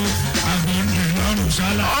 àgbọ̀ndì lọ́rùn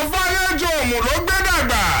ṣálá. ọ̀fọ̀lẹ́jọ́ òmù ló gbé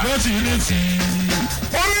dàgbà. ló ti ní ti.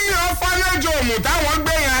 ó ní ọ̀fọ̀lẹ́jọ́ òmù táwọn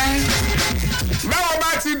gbé yẹn. báwo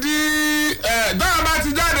bá ti di dáhùn bá ti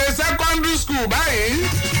jáde secondary school báyìí.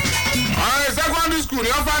 secondary school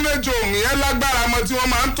ní ọ̀fọ̀lẹ́jọ́ òmù yẹn lágbára mọ́ tí wọ́n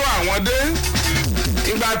máa ń tọ́ àwọn dé.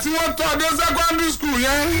 ìgbà tí wọ́n tọ́ dé secondary school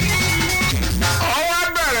yẹn. ọwọ́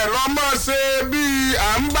bẹ̀rẹ̀ lọ́mọ ṣe bíi à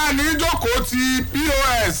ń bá ní jókòó ti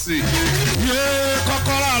POS. yé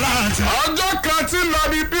kọ́kọ́rọ́ aláàtẹ̀. ọjọ́ kan tí lọ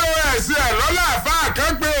bí POS ẹ̀ lọ́lá àfáà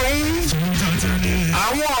kan pé òun. tìǹtàtẹ̀ ni.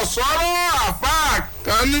 àwọn ọ̀ṣọ́rọ̀ àfáà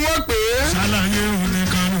kan ni wọ́n pè é. ṣàlàyé òní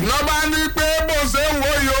kanu. lọ́ba ní pé bó ṣe ń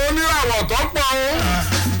wo iye oníràwọ̀ tó pọ̀ o.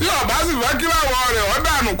 bí ọba sì fẹ́ kí láwọ̀ rẹ̀ ọ́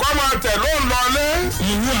dànù kọ́ máa tẹ̀ ló ń lọlé.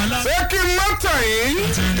 owó aláàtẹ̀. ṣé kí n má tàn yín.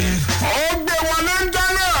 ó gbé wọlé ń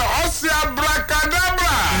dáná ó ṣe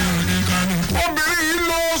abracadabra. obìnrin yìí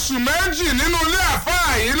lo oṣù méjì nínú ilé àfáà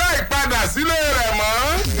yìí láì padà sílé rẹ̀ mọ́.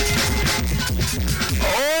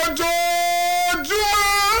 ojoojúmọ́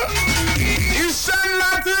iṣẹ́ ńlá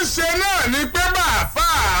tí ń ṣe náà ni pé bàfà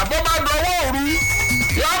bó bá dọwọ́ òru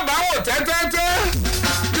yóò bá wò tẹ́tẹ́tẹ́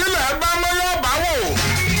bílẹ̀ bá mọ́ yóò bá wò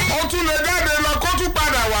ó tún lè jáde lọ kó tún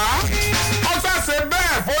padà wá ó ṣàṣe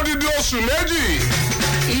bẹ́ẹ̀ fódìdí oṣù méjì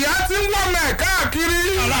ìyá tí ń wọ́n mẹ́ káàkiri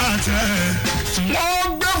wọ́n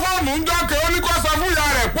gbé fóònù ń jọ́kẹ́ ó ní kó sọ fún ìyá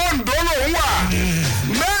rẹ̀ pọ́ǹdó lòún wà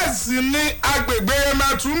bẹ́ẹ̀ sì ni agbègbè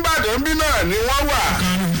Yemẹtu-Ìbàdàn bí náà ni wọ́n wà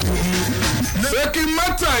ṣé kí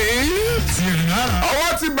mọ́tà yìí ọwọ́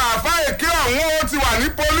ti bàfá èké ọ̀hún ó ti wà ní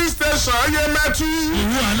police station Yemẹtu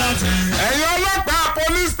ẹ̀yin ọlọ́pàá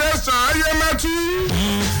police station Yemẹtu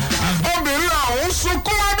obìnrin ọ̀hún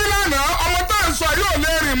sunkún wábí lánàá ọmọ tá à ń sọ yóò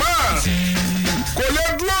lè rìn mọ́ kò lè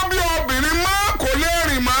dúró bí obìnrin mọ́ kò lè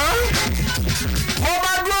rìn mọ́ mo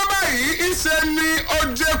bá dúró báyìí ìṣe ni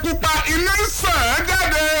oje pupa iná sàn án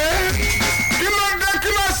jáde kí ló dé kí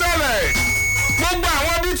ló ṣẹlẹ̀ gbogbo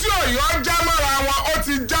àwọn ibi tí Ọ̀yọ́ já mọ́ra wọn ó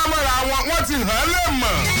ti já mọ́ra wọn wọ́n ti hàn lè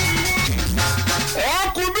mọ̀ wọ́n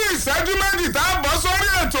kú bí ìṣẹ́jú méjì tá a bọ́ sórí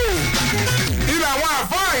ètò ilé àwọn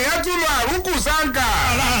àfáà yẹn tún lọ àrùkù sáǹkà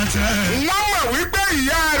wọ́n mọ̀ wípé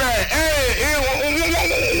ìyá rẹ̀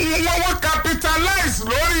wọ́n capitalize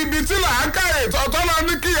lórí ibi tí làákàyè tọ́lá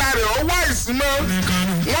ní kíyà rẹ̀ ó wá ìsinmọ́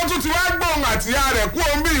wọ́n tún ti wá gbóhùn àtìyá rẹ̀ kú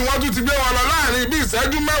òun bí wọ́n tún ti gbé wọn lọ láàrin bí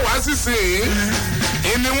ìṣẹ́jú mẹ́wàá sísìn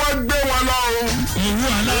ìní wọ́n gbé wọn lọ o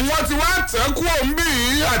wọ́n ti wá tẹ́kù òǹbí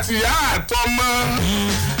àtìyá àtọmọ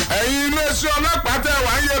ẹ̀yin iléeṣẹ́ ọlọ́pàá tẹ̀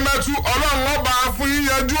wá Yemẹtu ọlọ́run ọba fún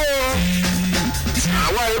yíyanjú o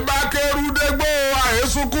àwọn ìbá kẹrù dégbò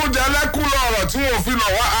àhesùnkún jẹlẹ́kù lọ̀rọ̀ tí wọ́n fi lọ̀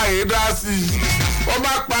wá àhedá sí i wọ́n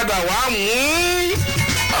bá padà wá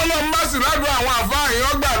ọlọ́run bá sì ládùn àwọn àfáàyàn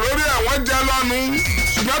ọgbà lórí ẹ̀wọ̀n jẹ lọ́nu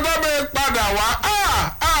ṣùgbọ́n tó bẹ́ẹ̀ padà wá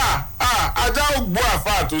ajá ò gbọ́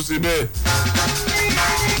àfáà tó ṣe bẹ́ẹ̀.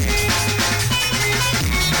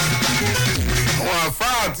 àwọn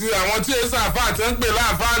àfáà àti àwọn tí èsì àfáà tẹ́ ń pè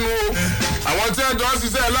láàfáànù o àwọn tí ẹjọ́ ń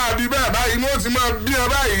ṣiṣẹ́ láàbí bẹ́ẹ̀ báyìí ni ó ti máa bí ẹ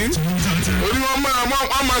báyìí orí wọn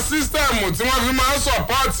mọ sísítẹ̀mù tí wọ́n fi máa ń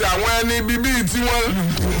sọ̀pọ́ọ̀tì àwọn ẹni bíbí tiwọn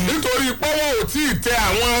nítorí pọ́wọ́ ò tí ì tẹ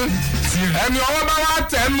àwọn ẹni ọwọ́ bá wá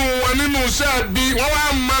tẹnu wọn nínú iṣẹ́ bí wọ́n wá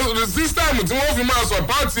mọ sísítẹ̀mù tí wọ́n fi máa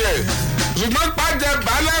sọ̀pọ́ọ̀tì ẹ̀ ṣùgbọ́n pàjẹ́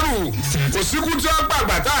balẹ̀rù kò síkú tí wọ́n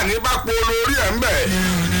gbàgbà tá à ní bá po olórí ẹ̀ ń bẹ̀.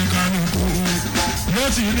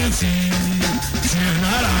 tiẹ̀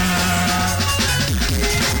lára.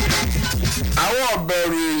 àwọn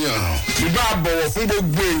ọ̀bẹ̀rù èèyàn ìbá bọ̀wọ̀ fún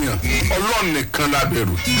gbogbo èèyàn ọlọ́run nìkan la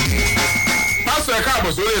bẹ̀rù. pásítọ̀ ẹ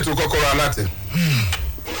káàbọ̀ sórí ètò kọ́kọ́rọ́ alátẹ.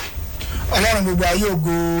 ọlọ́run gbogbo ayé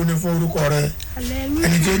ògo ni fún orúkọ rẹ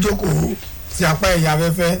ẹni tí ó jókòó sí apá ẹ̀yà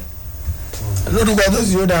afẹ́fẹ́ lórúkọ tó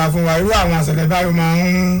sì yóò dára fún wa irú àwọn àṣẹlẹ̀ báyìí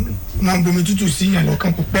máa ń bomi tútù sí yàn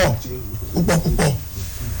lọ́kàn púpọ̀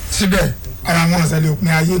síbẹ̀ ara àwọn àṣẹlẹ̀ òpin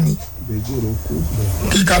ayé ni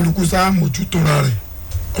kí kálukú sáà mójútó ra rẹ̀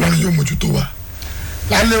ọlọ́run yóò mójútó wa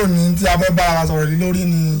lálẹ́ òní tí a fẹ́ bára wa sọ̀rọ̀ lé lórí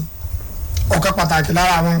ni ọ̀kan pàtàkì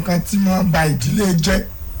lára àwọn nǹkan tí wọ́n ba ìdílé jẹ́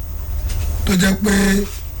tó jẹ́ pé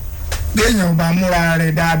béèyàn bá múra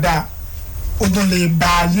rẹ̀ dáadáa ó tún lè ba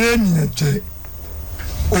ayé ènìyàn jẹ́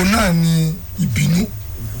òun náà ni ìbínú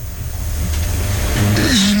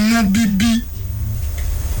inú bíbí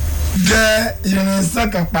jẹ́ irinṣẹ́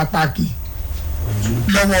kan pàtàkì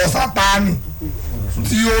lọ́wọ́ Sátánì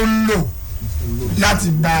tí ó ń lò láti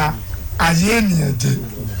ba ayé ènìyàn jẹ́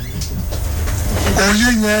òye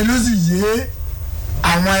yẹn ló sì yé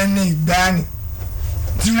àwọn ẹni ìgbàanì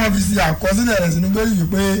tí wọ́n fi ṣe àkọsílẹ̀ rẹ̀ sínú lórí yìí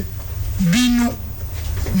pé bínú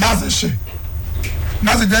má ṣe ṣe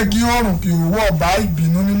má ṣe jẹ́ kí ọrùn kí òwò ọ̀bá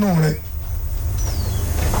ìbínú nínú rẹ̀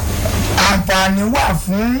àǹfààní wà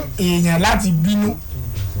fún èèyàn láti bínú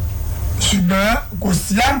ṣùgbọ́n kò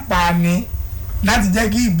sí àǹfààní láti jẹ́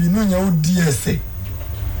kí ìbínú yẹn ó di ẹ̀ṣẹ̀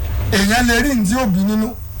èèyàn lè rí ní tí ó bí nínú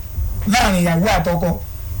láàrin ìyàwó àtọkọ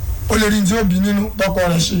ó lè rí ní tí ó bí nínú tọkọ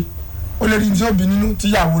rẹ̀ ṣe ó lè rí ní tí ó bí nínú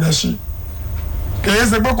tíyàwó rẹ̀ ṣe kìí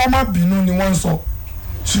ṣe pé kó má bínú ni wọ́n ń sọ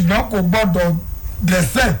ṣùgbọ́n kò gbọ́dọ̀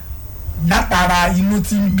dẹ̀ṣẹ̀ látara inú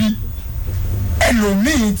tí ń bí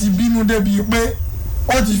ẹlòmíì ti bínú débi pé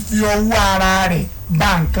ó ti fi ọwọ́ ara rẹ̀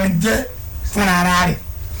bà nǹkan jẹ́ fúnra ara rẹ̀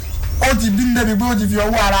ó ti bínú débi pé ó ti fi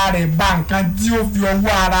ọwọ́ ara rẹ̀ bà nǹkan tí ó fi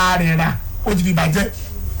ọwọ́ ara rẹ̀ rà ó ti fi bàjẹ́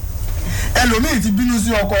ẹlòmíì ti bínú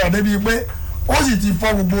sí ọkọ rẹ̀ débi pé ó sì ti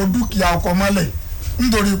fọ́ gbogbo dúkìá ọkọ mọ́lẹ̀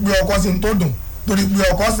nítorí pé ọkọ ṣe ń tó dùn nítorí pé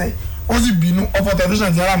ọkọ ṣẹ̀ ó sì bínú ọfọ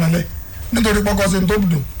tẹlifíṣàn ti ara mọ́lẹ̀ nítorí pé ọkọ ṣe ń tó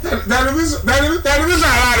dùn.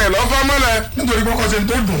 tẹlifíṣàn ara rẹ̀ lọ́fọ́ mọ́lẹ̀. nítorí pé ọkọ ṣe ń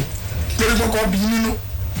tó dùn nítorí pé ọkọ bí nínú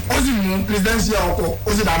ó sì mú pírẹsidẹ́nsì ọkọ ó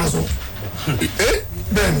sì dáná sọ.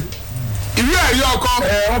 bẹ́ẹ̀ni. ìwé ẹ̀rí ọkọ.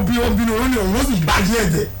 obìnrin òun ni òun ó sì bàjẹ́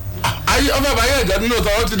ẹ̀jẹ̀. ayé ọbẹ̀ bàjẹ́ ẹ̀jẹ̀ nínú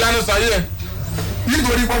ọ̀tọ̀ ó ti dáná sọ ayé ẹ̀.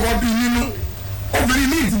 nítorí pé ọkọ bí nínú obìnrin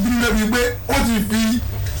ní ti bínú lẹ́bi pé ó ti fi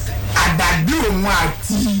àdàbí òun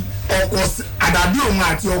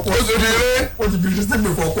àti ọkọ ó ti fi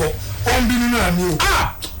sẹ́gbẹ̀ fọkọ ó ń bínú náà ni o.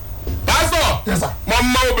 pásọ̀ mo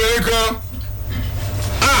mọ obìnrin kan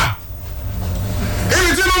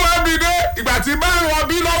ibi tí mo máa bí dé ìgbà tí bá wọn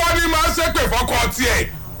bí lọ́wọ́ ní máa ń ṣépè fọkọ tiẹ̀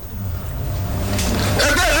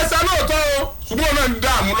ẹgbẹ́ rẹ̀ sá lóòótọ́ o ṣùgbọ́n náà ń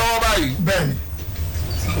dààmú lọ́wọ́ báyìí. bẹ́ẹ̀ni.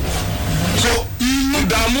 so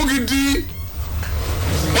ìdààmú gidi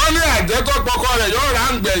wọ́n ní àjẹtọ́ pọkọ rẹ̀ yóò rà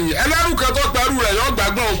ń gbẹ̀yìn ẹlẹ́rù kan tó pẹ̀lú rẹ̀ yóò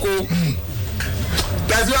gbàgbọ́n oko.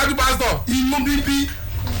 tẹ̀síwájú pásítọ̀. inú bíbí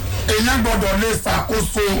èèyàn gbọ́dọ̀ lè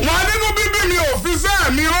ṣàkóso. wọn nínú bíbí mi ò fi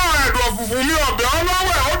sẹ́ẹ̀ mi rán ẹ̀dùn òfùfù mi ọ̀bẹ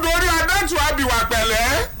ọlọ́wẹ̀ ó dorí adẹ́tù àbíwá pẹ̀lẹ́.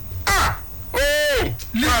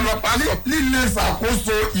 lílé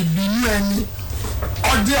ṣàkóso ìbínú ẹni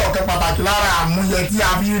ọjọ́ ọ̀kẹ́ pàtàkì lára àmúyẹ tí a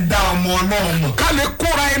fi dá ọmọ ọlọ́run mọ̀. ká lè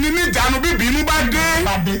kóra ẹni níjànú bí bínú bá dé.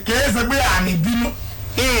 kìí ṣe pé àní bínú.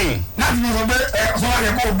 láti mọ̀ sọ pé sọ́wọ́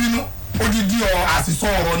yẹ kó bínú odidi àṣìṣọ́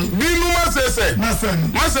ọ̀rọ̀ ni. bínú má ṣe ṣẹ̀.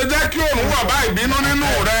 má ṣe jẹ́ kí òun wà bá ìbínú nínú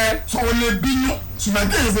rẹ. sọ o lè bínú ṣùgbọ́n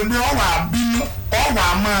kí èsì pé ọ̀wà bínú ọ̀wà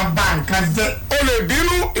máa ba nǹkan jẹ́. o lè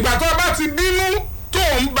bínú ìgbà tó o bá ti bínú tó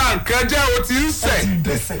ń ba nǹkan jẹ́ o ti ń ṣẹ̀. o ti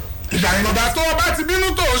dẹ̀ṣẹ̀. ìgbà tó o bá ti bínú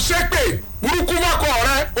tó ń ṣépè burúkú mọ́kọ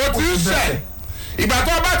rẹ o ti ń ṣẹ̀. ìgbà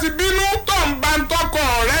tó o bá ti bínú tó ń ba ntọ́kọ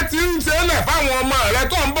rẹ ti ń ṣe é lẹ̀ fáwọn ọmọ rẹ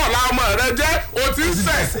tó ń bọ̀ lá ọmọ rẹ jẹ́ o ti ń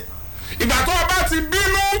ṣẹ̀. ìgbà tó o bá ti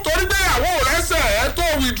bínú torí pé ìyàwó rẹ ṣẹ̀ ẹ́ tó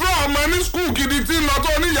withdraw ọmọ ní skul gidi tí ń lọ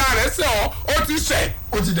tó níyà rẹ ṣẹ̀ ọ́ ó ti ṣẹ̀.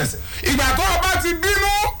 ó ti dẹ̀ṣẹ̀. ìgbà tó o bá ti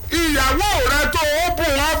bínú ìyàwó rẹ tó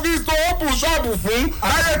open office tó open ṣọ́ọ̀bù fún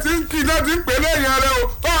láyé tí ń kíná ti ń pè léyìn rẹ o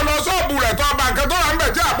tó lọ ṣọ́ọ̀bù rẹ tó ọba nǹkan tó wà ń bẹ̀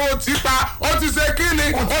jẹ́ àbò ti pa ó ti ṣe kí ni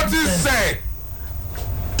ó ti ṣẹ̀.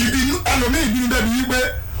 ìbínú ẹlòmíì bínú débi wípé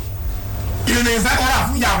irinṣẹ́ kọ́ra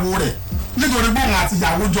fún ìyàwó rẹ̀ nítorí bóun àti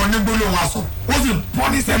ìyàwó jọ ní gbólóhùn aṣọ ó sì pọ́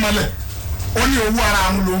ní sẹ́mọ́lẹ̀ ó ní owó ara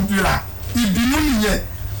àwọn ló ń fi rà ìbínú nìyẹn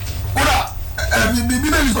kódà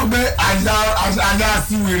bíbélì sọ pé àyà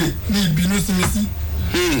síwèrè ní ìbínú sinmi sí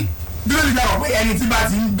bíbélì gbàgbọ́ pé ẹni tí bá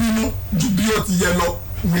ti ń bínú ju bí ó ti yẹ lọ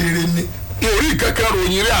wèrè ni. orí kẹ̀kẹ́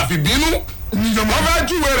ròyìn rẹ̀ àfi bínú wọ́n fẹ́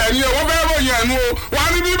júwe rẹ̀ ni wọ́n fẹ́ ròyìn ẹ̀nu o wọ́n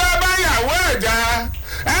ní bí bá bá yàwó ẹ̀ já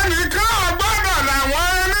ẹnìkan gbọ́dọ̀ làwọn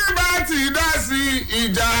ẹni bá ti dá sí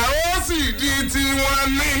ìjà ó sì di ti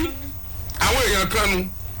àwọn èèyàn kan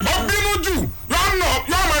nu ó bínú jù yóò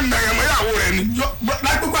máa nà ẹ̀yàn mọ́yàwó rẹ̀ ni.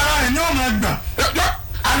 lágbègbè ara rẹ̀ ni yóò máa gbà.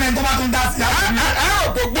 alẹ́ tó bá tún dá sí i. ẹ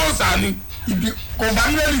ò tó gbóòsà ni. kò bá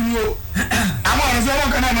ń lélì ni o àwọn ọ̀rọ̀ sí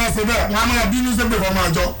ọwọ́ kan náà máa ṣe bẹ́ẹ̀ wọ́n á máa bínú sí pé fọmọ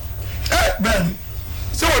àjọ. bẹ́ẹ̀ ni.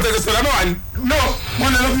 ṣé wọ́n tẹ̀sẹ̀ sẹ̀rẹ̀ mẹ́wàá ni. no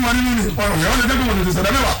wọ́n lè lọ́kùn wọn nínú ni ọ̀rọ̀ yẹn wọ́n lè dẹ́kun wọn tẹ̀sẹ̀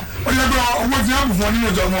sẹ̀rẹ̀ mẹ́wàá ó lè gbé owó tí wọ́n kù fún ọ nínú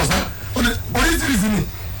ìjọ wọn ọ̀sán oríṣiríṣi ni.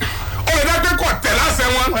 ó lè dẹ́gbẹ́ kọ̀ tẹ̀ lásẹ̀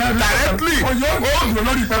wọn directly. yóò lò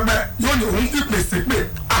lórí pẹpẹ yóò ní òun fi pèsè pé.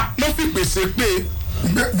 mo fi pèsè pé.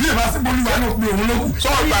 bí ìbá sí bolúwa ló pe òun lókù.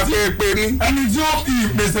 sọ́ọ̀gbà pé ni. ẹni tí ó fi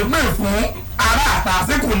ìpèsè pé fún ará àtà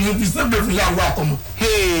àti kò ní fi sẹ́gbẹ̀ fún ìyàwó àtọmọ.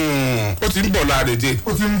 ó ti ń bọ̀ láàrẹ̀ jẹ́.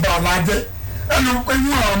 ó ti ń bọ̀ láàjẹ́ ẹnu pé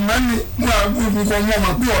yín ọ̀rọ̀ mẹ́ni mú àgùnkùn ọmọ ọmọ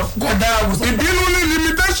pé ọ̀dà àwòsàn. ìbínú ní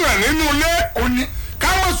limitation nínú ilé. ká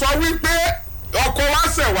mọ̀ sọ wípé ọkọ wa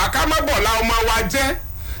ṣẹ̀ wá ká má bọ̀ la ọmọ wa jẹ́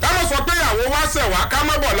ká mọ̀ sọ pé ìyàwó wa ṣẹ̀ wá ká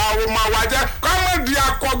má bọ̀ la ọmọ wa jẹ́ ká mọ̀ di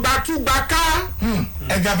akọgbàtúgbà ká.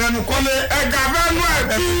 ẹ̀gà fẹ́nu kọ́lé. ẹ̀gà fẹ́nu ẹ̀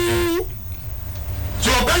tú. tí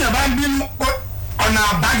ọ̀gá yẹn bá ń bínú ọ̀nà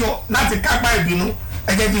àbáyọ láti kápá ìbínú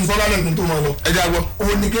ẹ̀jẹ̀ kí n sọ lálẹ́ ìgbín tó mọ̀ lọ. ẹ̀jẹ̀ àgbọ̀.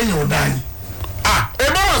 òun ni kéèyàn ò dáa yìí.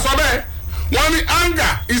 ebe wọn sọ bẹ́ẹ̀ wọ́n ní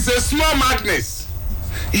anger is a small madness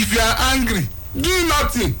if you are angry do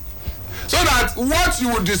nothing so that what you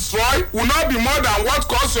will destroy will not be more than what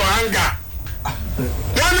cause your anger.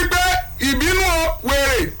 wọ́n ní pé ìbínú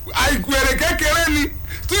wèrè kékeré ni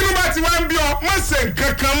tínú bá ti wá ń bí ọ má ṣe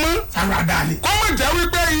nǹkan kan mọ́. sára dáa kọ́ mọ̀ jẹ́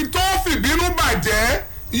wípé ìtọ́ fìbínú bàjẹ́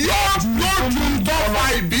yóò tún tọ́ fa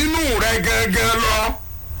ìbínú rẹ gangan lọ.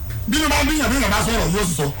 bínú bá ń bíyàn bí yàn bá sọ̀rọ̀ yóò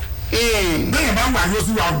sọ. bíyàn bá wà yóò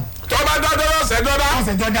sì wà rù. tọ́ba dọ́dọ́ yóò ṣe dọ́dá.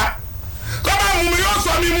 ọ̀sẹ̀ jọjá. tọ́ba mú mi yóò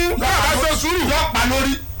sọ mi mú. yóò bá ṣe sùúrù. yóò pa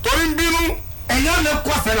lórí. torí ń bínú. èèyàn lè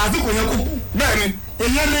kọsẹ̀ lásìkò yẹn kó kú. bẹ́ẹ̀ni.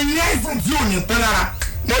 èèyàn lè ní àìsàn tí ò ní pẹ́ lára.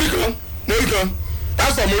 mórí kan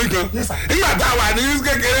pásítọ̀ mórí kan. nígbà tá a wà ní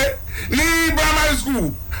kékeré ní primary school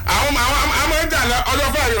àwọn amọ̀jà ọjọ́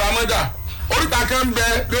fẹ́ẹ̀rì rẹ̀ amọ̀jà oríta kan bẹ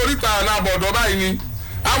ní oríta náà bọ̀dọ̀ báyìí ni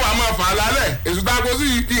àwọn àmọ́ fà á lálẹ́ èso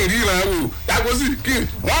takosi kì í ríran wò takosi kì í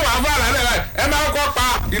wọ́n wà á fà á lálẹ́ báyìí ẹ máa kọ́ pa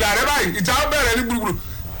ìlà rẹ báyìí ìjà ó bẹ̀rẹ̀ ní gbùgbùrù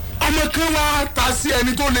ọmọ kan wá ta sí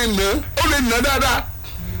ẹni tó lè nà dáadáa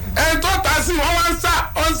ẹni tó ta sí wọn wá ń sá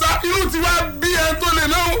inú ti wá bí ẹni tó lè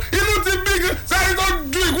náà inú ti bí sáré tó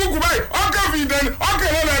ju ìkúkú báyìí ọkọ̀ fi dẹni ọkọ̀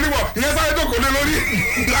ìwọ lẹ́ni wọ̀ ìyẹn sáré tó kò lé lórí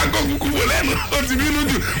lágọ̀ kúkú wò lẹ́nu ó ti bínú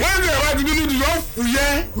jù wọ́n ti ẹ̀rọ ti bínú jù yóò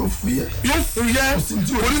fúyẹ́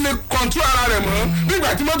kò ní lè kọ̀ntú ara rẹ̀ mọ́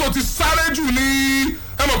nígbà tí mọ́tò ti sáré jù ní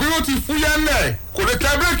ẹ mọ̀ pé yóò ti fúyẹ́ ńlẹ̀ kò lè tẹ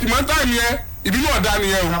bírèkì mọ́ táìmù yẹn ìbínú ọ̀dà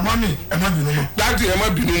nìyẹn o. àmọ́ mi ẹ má bínú mọ́. dájú ẹ má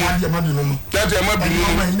bínú mọ́. dájú ẹ má bínú mọ́. dájú ẹ má bínú mọ́.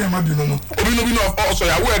 ọmọ ilé ẹ má bínú mọ́. obìnrin ọsọ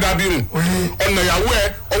ìyàwó ẹ dàbí rùn. ọ̀nà ìyàwó ẹ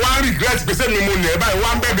ọwọ́ á regret pèsè mi mo nà ẹ báyìí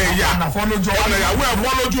wọ́n á bẹ̀bẹ̀ yà. ọ̀nà ìyàwó ẹ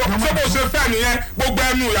fọ́ lójú ọ. ṣé bó ṣe fẹ́ nìyẹn gbogbo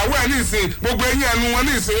ẹnu ìyàwó ẹ ní ìsìn gbogbo eyín ẹnu wọn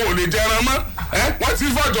ní ìsìn wọn ò lè jẹran mọ́. wọ́n ti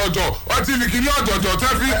fọ́ jọ̀jọ̀ wọ́n ti kìíní ọ̀jọ̀jọ̀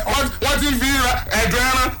wọ́n ti fi ẹ̀dọ̀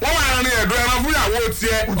ẹran wọ́n wà rin ẹ̀dọ̀ ẹran fún ìyàwó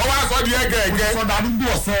tiẹ̀ ọwọ́ aṣọ di ẹgẹ̀ẹ̀gẹ̀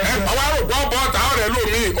ọwọ́ àròpọ̀ bọ́ tàwọn rẹ̀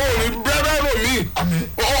lómi òní bẹ́ẹ̀ lómi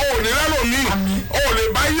òní rẹ̀ lómi òní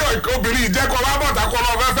báyọ̀ obìnrin ìjẹ́kọ̀ wá bọ̀tà kọ́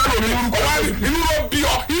lọ fẹ́fẹ́ lómi ọwọ́ inú ló bí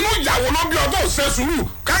ọ inú ìyàwó ló bí ọ tó ṣe sùúrù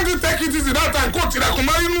can't you take it easy that time kó tilẹ̀kùn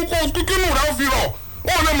mọ́ inú kó kíkínú rẹ̀ ó fi rọ̀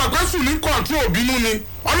ó lè mọ̀ pé sùn ní kọ̀ǹtró òbínú ni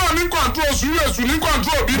ọlọ́run ní kọ̀ǹtró sùúrù èsù ní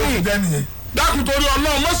kọ̀ǹtró òbínú dákun torí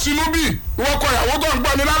ọlọ́run mọ́ sínú bì ìwọ kọ ìyàwó tó ń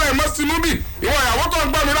gbọ́ mi lálẹ́ mọ́ sínú bì ìwọ ìyàwó tó ń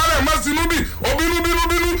gbọ́ mi lálẹ́ mọ́ sínú bì òbínú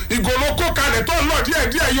bínú ìgòló kó kalẹ̀ tó ń lọ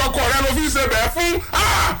díẹ̀ yọkọ rẹ ló fi ṣe bẹ́ẹ̀ fún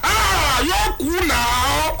yóò kú náà.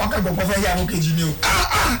 ọkà ìgbọ̀pọ̀ fẹ́ yà wọ́n kejì ni o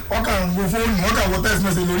ọkà wo fóònù ọkà wo text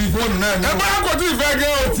message lórí fóònù náà ni. ẹ bá kò tí ì fẹ́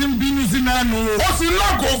gẹ́ o. ti ń bínú sí náà nù. ó sì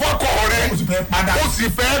lọ́gọ̀ fọkọ rẹ. ó sì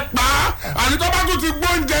fẹ́ pa á. àní tó bá tún ti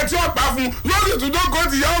gbóúnjẹ tí ó pa fún yóò sì tún dókòó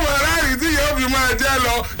tí yóò mọ̀ rẹ́rìn tí yóò fi máa jẹ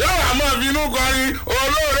lọ yóò wà máa fi inú kọrin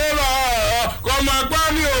olóore lọ kò mọ̀ gbọ́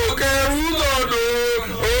ní òkè rúdòdò.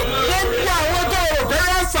 gbogbo àwọn tó rò pé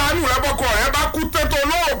yóò sànù rẹ bọ́kọ rẹ bá kú tètò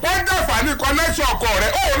lóò pọ́ńjà fani connection ọkọ rẹ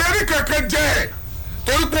ó lè rí kankan jẹ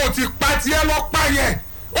torí pé o ti pa tiẹ̀ lọ́pàá yẹn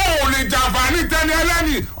ó lè jàǹfààní tẹni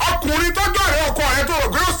ẹlẹ́ni ọkùnrin tọ́jọ́ rẹ ọkọ rẹ tó rò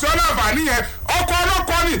pé ó sì ọ́ láǹfààní yẹn ọkọ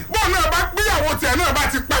ọlọ́kọ ni bóun náà bá gbéyàwó tiẹ̀ náà bá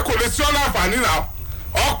ti pẹ́ kò lè sí ọ́ láǹfààní náà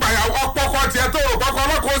ọpọkọ tiẹ̀ tó rò pọ́kọ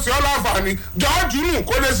ọlọ́kọ ó sì ọ́ láǹfààní jọ́ọ́jù nù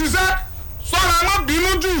kò lè ṣiṣẹ́ sọ́ra má bínú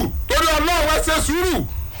jù torí ọlọ́run ẹ ṣe sùúrù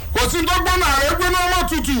kò sí tó gbọ́nà rẹ gbé náà mọ́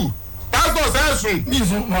tutù pásítọ̀ sẹ́sùn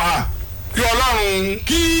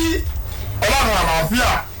kí ọlọ́run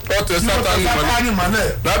àlàáfíà ọtẹ sátani mọ́lẹ̀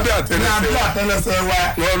lábẹ́ àtẹlẹsẹ̀ wa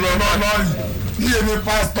lọ́lọ́rì ní èmi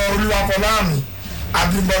pásítọ̀ olúwafọláàmì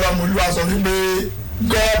abímbọ́lá olúwa sọ wípé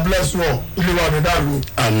God bless you ilé wa ní dàrú.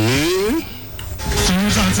 àmín. tòun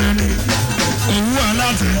tàtẹ́ ni owó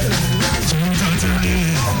aláàtẹ̀ tòun tàtẹ́ ni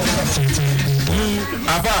tètè.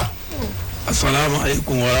 Afa. Assalamu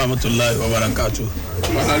alaikum wa rahmatullahi wa barakatuh.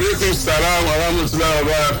 Wa alaikum salam wa rahmatullahi wa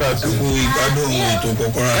barakatuh. Kú ìgbádùn ètò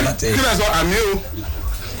kọ́kọ́rọ́ látẹ̀. Kí lẹ sọ àmì o?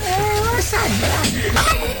 Wọ́n ṣàdúrà.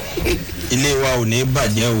 Ilé wa ò ní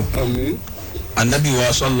bàjẹ́ o. Ànábì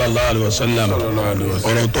wa sallallahu alaihi wasallam.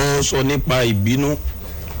 Ọ̀rọ̀ tó sọ nípa ìbínú,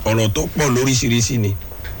 ọ̀rọ̀ tó pọ̀ lóríṣiríṣi ni.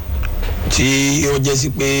 Tí ó jẹ́ sí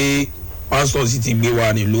pé pásítọ̀ sì ti gbé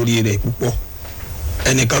wa ní lórí rẹ̀ púpọ̀.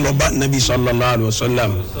 Ẹnìkan lọ bá Ànábì sallallahu alaihi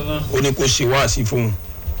wasallam, ó ní kó ṣe wáàsí fún un.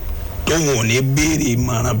 Tóun ò ní béèrè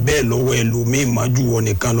ìmọ̀ràn bẹ́ẹ̀ lọ́wọ́ ẹlòmíì má ju wọn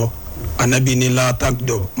nìkan lọ. Ànábì ní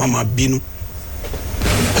látàkdọ̀ má máa bínú.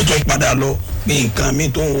 Ó tún padà lọ pé nǹkan mi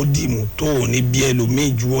tóun ó dìmú tóun ní bí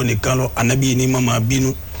ẹlòmíì ju wọn nìkan lọ. Ànábì ní má máa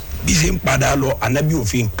bínú. Bí ṣe ń padà lọ Ànábì ò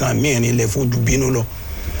fi nǹkan mìíràn lẹ̀ fún ju bínú lọ.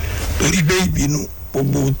 Torí pé ìbínú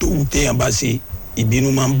gbogbo tóun téèyàn bá ṣe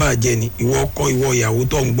ìbínú máa ń bàjẹ́ ni. Ìwọ ọkọ ìwọ ìyàwó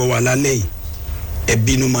tó ń gbọ́ wa lálẹ́ yìí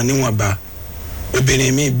ẹbínú mọ níwọ̀nba.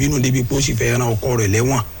 Obìnrin mi bínú débi pé ó sì fẹ́ ran ọkọ rẹ̀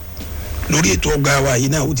lẹ́wọ̀n. Lórí ètò ọ̀gá wa yìí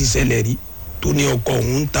náà ó ti ṣẹlẹ̀ rí tó ní ọkọ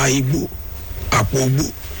òun ń ta igbó àpò ogbó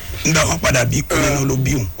nígbà wọn padà bí kó nínú ló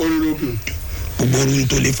bí òun. Gbogbo orun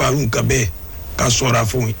tó lè farú nǹkan bẹ́ẹ̀ ká sọ́ra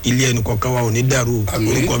fún ilé ẹnì kọ̀ọ̀kan wa ò ní dàrú.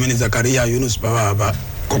 Orúkọ mi ni Zakaria Yunus bàbá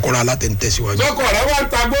kọ́kọ́rọ́ alátẹ̀ntẹ̀síwájú. Sọ́kọ̀ rẹ̀ wá ń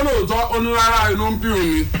tagbó lóòótọ́ onírárá inú ń bí òun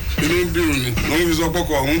ni wọ́n fi sọ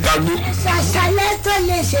pọ́kọ̀ òun tagbó. Ṣàṣàlẹ̀ tó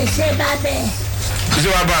lè ṣèṣe bàbẹ̀. Ṣé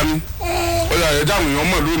wàá bá mi? Ó yà ẹ̀jẹ̀ àwọn èèyàn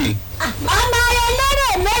mọ̀ lónìí. Ọmọ rẹ lérè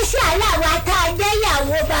méṣì aláwa tá a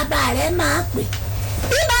gbéyàwó bàbá rẹ máa pè.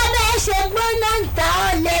 Bí bàbá ẹ ṣe gbóná ń ta ọ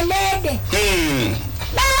lélẹ́dẹ̀.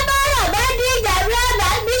 Bàbá rẹ̀ bá dín ìjàmbá ọ̀bá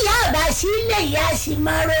gbìyà ọ̀bá sílé ìyá sì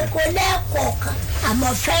máa roko lẹ́ẹ̀kọ̀ọ̀kan.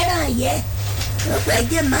 Àmọ́ fẹ́ràn yẹ. Ó pẹ́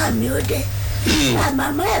jẹ́ màmí ó dé.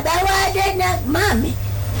 Àmọ́ ẹ̀ bá wá dé náà màmí.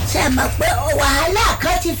 Ṣé mọ̀ pé wàhálà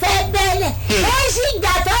kan ti fẹ́ bẹ́lẹ̀? Ẹ sì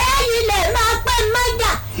gbà tó yẹ́yìn lẹ̀ máa pẹ́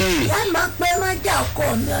mọ́jà. Ìyá máa pẹ́ mọ́jà ọkọ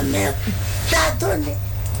mi ọmọ ẹ̀kú. Ṣá tó ní.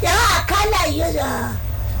 Yàrá àkálà yóò yà.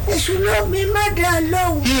 Èṣù ló mi má dán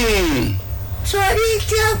lóhùn. Sórí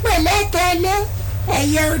tí ó pè lẹ́tẹ̀lé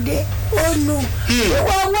ẹ̀yẹ òde ònù. Ìwọ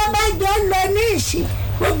wọn bá jọ lọ ní ìsìn.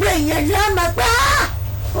 Gbogbo èèyàn ni wọ́n mọ̀ pé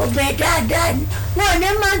ọbẹ̀ dáadáa ni. Wọ́n ní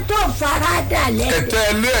máa tó farada lẹ́nu. Ẹ̀tẹ́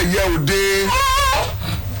ilé ẹ̀yẹ òde.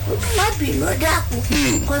 Má bínú dákú.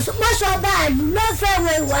 Kò sọ báàlú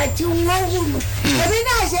lọ́fẹ̀wé ìwà tí wọ́n wù nù. Èmi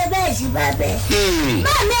náà ṣe bẹ́ẹ̀ sí bàbẹ̀.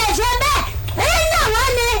 Báàmì ẹ̀ ṣe bẹ́ẹ̀. Èyí náà wọ́n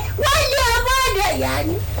lé abóde yá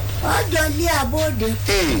ni. Ọjọ́ lé abóde.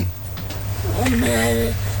 Ọmọ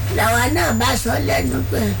rẹ̀ làwa náà bá sọ lẹ́nu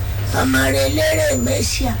pé ọmọ rẹ̀ lérè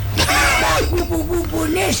mẹ́síà. Bá gbogbogbò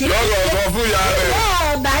ní ìṣe. Lọ́rọ̀ ọ̀sán fún ìyá rẹ̀.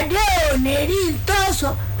 Ọ̀bàdé ò ní rí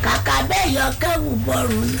tọ́sọ̀ kàkà bẹ́ẹ̀ yọ kẹ́wù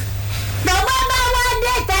bọ̀rùn ni. Bàbá bá wá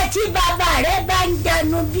dẹ́ta tí bàbá rẹ̀ bá ń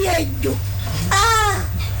dànù bí ejò.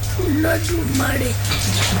 Lódùmarè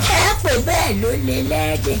ẹ pè bẹ́ẹ̀ ló lé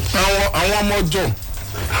lẹ́ẹ̀dẹ̀. Àwọn ọmọ ọjọ́.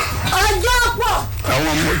 Ọjọ́ pọ̀.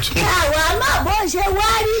 Àwọn ọmọ ọjọ́. Àwọn àmọ́ bó ṣe wá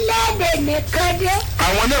rí lẹ́ẹ̀dẹ̀ nìkan dé.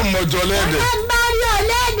 Àwọn náà mọjọ lẹ́ẹ̀dẹ̀. Wọ́n bá rí ọ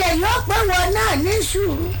lẹ́ẹ̀dẹ̀ yóò pé wọn náà ní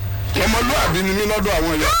sùúrù. Ọmọlúwàbí ni mí lọ́dọ̀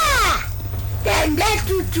àwọn ìyá. Tẹ̀ǹdẹ́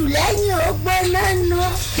tutù lẹ́yìn ogbó náà nù.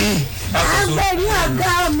 Agbẹ̀rí ọ̀gá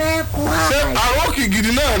ọmọ ẹkùn Ṣé ààrẹ. àrọ́kì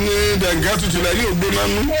gidi náà ni dẹ̀ǹgẹ́ tutù lẹ́yìn ògbóná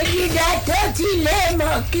nú? Èyídà tó ti lè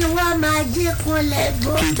mọ̀ kí wọ́n máa dínkù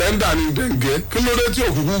lẹ́gbọ́. Kìtẹ́ńdà ni dẹ̀ǹgẹ́. Kí ló dé tí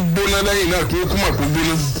òkùnkùn gbóná lẹ́yìn náà kí ó kú mọ̀ kó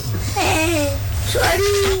gbóná? Sórí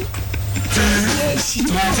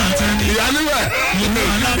ìyá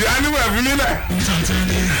níwẹ̀ fi nílẹ̀.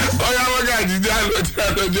 Ọ̀yá wọ́gà jíjá lọ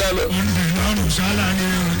jíjá lọ.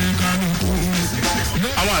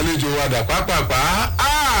 Àwọn àlejò wa dà pápápá.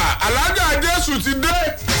 Alájà Jésù ti dé.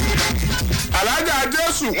 Alájà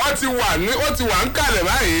Jésù wọ́n ti wà ń kalẹ̀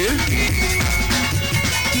báyìí.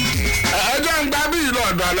 Ẹjọ́ ń gbá bí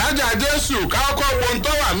ìlọ̀dọ̀ Alájà Jésù káwọ́kọ́ wo ń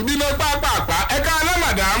tọ́ wà ń bí ní pápápá. Ẹ káalẹ́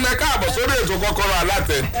màdàm, ẹ káàbọ̀ sórí ètò Kọ́kọ́rọ́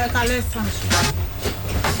Alátẹ. Ẹ káalẹ́ sàn.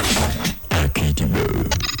 Akidibo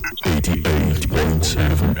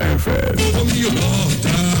 88.7 FM.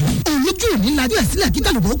 Olójú òní lajú ẹ̀ sílẹ̀ kí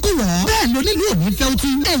tàlùbọ̀ kò wọ́. Bẹ́ẹ̀ ló nílùú òní fẹ́ otú.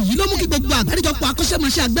 Èyí ló mú kí gbogbo àgbáríjọpọ̀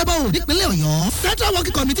akọ́ṣẹ́mọṣẹ́ agbẹ́bọ̀wò nípínlẹ̀ Ọ̀yọ́. Central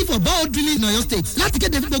Working Committee for Ball Drilling in Ọ̀yọ́ State láti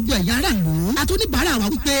kéde fún gbogbo ẹ̀yà ara ìlú. Àtúníbàárà wa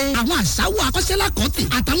wípé àwọn àṣàwọ̀ akọ́ṣẹ́lákọ̀ọ́tì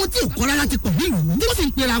àtàwọn tí ò kọ́ rárá ti pọ̀ nílùú. Tí wọ́n sì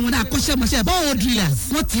ń pera wọn náà akọ́ṣẹ́mọṣẹ́ ball drillers.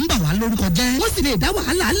 Wọ́n ti ń bà wá lórúkọ jẹ́. Wọ́n sì lè dá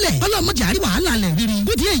wàhálà lẹ̀. Ọlọ́mọdé àrí wàhálà lẹ̀ rírí.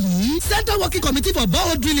 Bídìí èyí, Central Working Committee for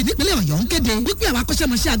Ball Drilling nípínlẹ̀ Ọ̀yọ́ ń kéde wípé àwọn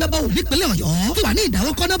akọ́ṣẹ́mọṣẹ́ agbẹ́bọ̀wò nípínlẹ̀ Ọ̀yọ́ ti wà ní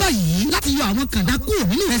ìdáwọ́kọ́ná báyìí láti yọ àwọn kàndá kúrò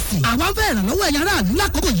nínú ẹ̀sìn. Àwọn fẹ́ ìrànlọ́wọ́ ẹ̀yà aráàlú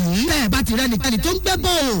lákòókò yìí. Bẹ́ẹ̀ bá ti rẹ́nikẹ́ni tó ń gbẹ́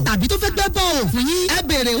bọ́ọ̀ tàbí tó fẹ́ gbẹ́ bọ́ọ̀ fún yín. Ẹ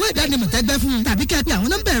béèrè ìwé ìdánimọ̀ tẹ́gbẹ́ fún un tàbí kẹ́ ẹ pe àwọn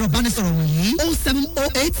nọ́mbà ẹ̀rọ ìbánisọ̀rọ̀ wọ̀nyí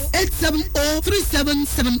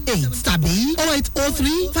 0708-870-3778 tàbí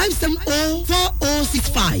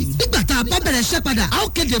 0803-570-4065. Nígbà tá a bá bẹ̀rẹ̀ iṣẹ́ padà, a ó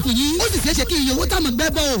kéde fún yín. Ó sì ṣeé ṣe kí iye owó táwọn gbẹ́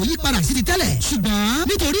bọ́ọ̀ yí padà sí ti tẹ́lẹ̀. Ṣùgbọ́n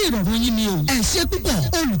nítorí ìrọ̀rùn yín ni o. Ẹ ṣe púpọ̀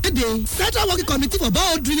olùkéde Central Working Committee for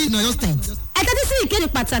Ball Drilling in Oyo State. Ẹ tẹ́tí sí ìkéde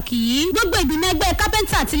pàtàkì yìí. Gbogbo ìgbìmọ̀ ẹgbẹ́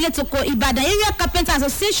kápẹ́ntà àti Létòkò Ìbàdàn Area Carpenter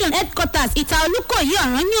Association Headquarters Ìta Olúkòyí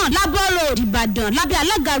Ọ̀rànyàn Lábọ́ Road Ìbàdàn lábẹ́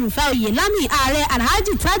alága Rufai Oyèlámì ààrẹ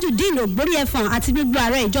Alhaji Tajudeen Ògbórí Ẹ̀fọ̀n àti gbogbo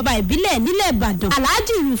ààrẹ ìjọba ìbílẹ̀ nílẹ̀ Ìbàdàn.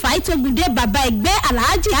 Alhaji Rufai Tógúndé bàbá ẹgbẹ́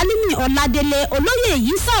Alhaji Alimi Ọládélé olóyè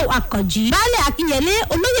Yisau Akànjí baálẹ̀ Akínyẹlé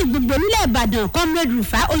olóyè gbogbo nílẹ̀ Ìbàdàn Comrade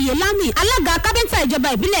Rufai Oyèlámì alága kápẹ́ntà ìjọba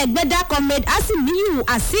ìbílẹ̀ Ẹgbẹ́dá Comrade Asimiyu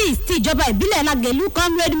Azeez ti ìjọba ìbílẹ̀ Lágẹ̀lú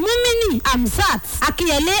Comrade Mumini Hamzat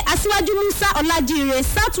Akínyẹlé Aṣíwájú Musa Ọlájíire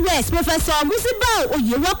South West Professor Musibau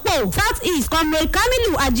Oyèwọ́pọ̀ South East Comrade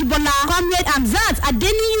Kamilu Ajibola Comrade Hamzat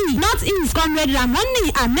Adeniyi North East Comrade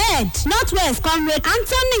Ramoni Ahmed North West Comrade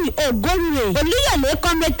Anthony Ogorure Olúyọ̀lé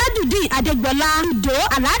Comrade Tajudeen Adégbọlá Ìdó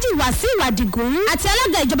Alhaji Wasiu Adigun àti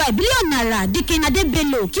alága ìjọba ìbílẹ̀ Ọ̀nàrà Dikin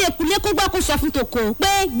Adébélò kí ekulé kó gbọ́ kó sọ fún tòkó pé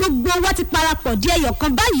gbogbo wa ti parapọ̀ di ẹyọ kan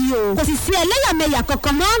báyìí o kò sì sí ẹlẹ́yàmẹ̀yà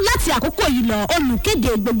kankan mọ́ láti àkókò yìí lọ olùkéde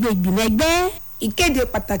gbogbo ìgbìmọ̀ ẹgbẹ́. Ìkéde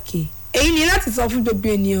pàtàkì èyí ni láti sọ fún gbogbo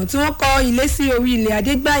ènìyàn tí wọ́n kọ́ ilé sí orí ilẹ̀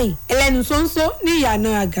Adégbàyí ẹlẹ́nu ṣóńṣó ní ìyànà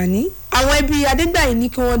Àgàní. Àwọn ẹbí Adégbàyí ní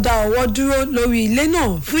kí wọ́n dá ọwọ́ dúró lórí ilé náà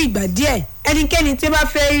fún ìgbà díẹ̀. Ẹnikẹ́ni tí ó bá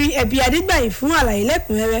fẹ́ rí ẹbí Adégbàyí fún àlàyé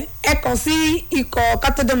lẹ́kùnrẹ́rẹ́ ẹ kàn sí ikọ̀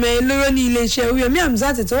kátọ́dọ́mọ lóró ní iléeṣẹ́ Oríyọmí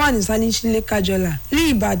Hamzat tó wà ní Salinsile Kájọlà ní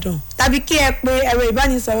Ìbàdàn tàbí kí ẹ pe ẹ̀rọ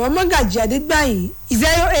ìbánisọ̀rọ̀ Mọ́gàjí Adégbàyí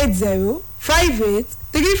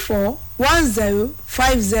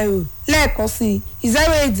 08058341050 lẹ́ẹ̀kan sí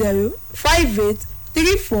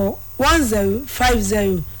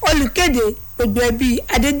 08058341050 olùkéde gbogbo ẹbí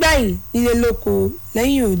Adégbàyí nílé lóko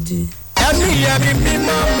lẹ́yìn òde. ẹ̀mí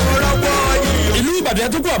mímọ́ mo rọ́gbọ́ yìí. ìlú Ìbàdàn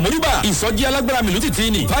tó kú àmójúbà ìsọjí alágbára mìlú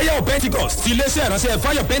títí ni Fire of Pentecost ti iléeṣẹ́ ìránṣẹ́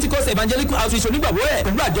Fire of Pentecost Evangelical Outreach onígbàgbọ́ ẹ̀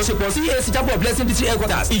pẹ̀lú àjọṣepọ̀ CAC Chapel of Blessing District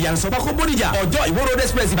Headquarters ìyànsọ́pákó Bódìjà ọjọ́ Ìwó Road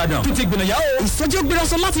Express Ìbàdàn tún ti gbìnàyà o. ìsọjí ó gbéra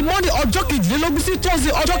sọ láti Monday ọjọ́ 22 sí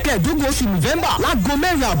Thursday ọjọ́ 15 oṣù November láago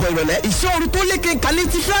 4 àbọ̀ ìrọ̀lẹ́ ìṣòro tó lékè kálí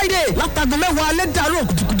ti Friday látago 10 alẹ́ dàrú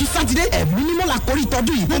kùtùkùtù Saturday ẹ̀mí mímọ́ la kórìí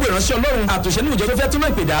tọdún yìí. gbogbo ìránṣẹ́ Ọlọ́run àtòṣe nínú ìjọ tó fẹ́ túnmọ̀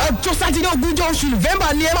ìpèdà. ọjọ́ Saturday 20 oṣù November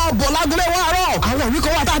ni ẹ máa bọ̀ láago 10 àárọ̀. àwọn ìwé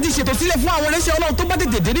kan wà tá a ti ṣètò sílẹ̀ fún àwọn ìránṣẹ́ Ọlọ́run tó bá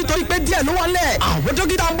tètè dé nítorí pé díẹ̀ ló wà lẹ̀. àwọn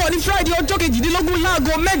dókítà ń bọ̀ ní Friday ọjọ́ 18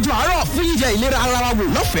 láago 8 àárọ̀ fún yíyẹ ìlera ara wa wò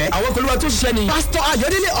lọ́fẹ̀ẹ́. àwọn olùwà tó ṣiṣẹ́ ni Pastor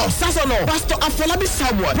Ayọ̀délé Ọ̀sásọ̀nà Pastor Afọlábí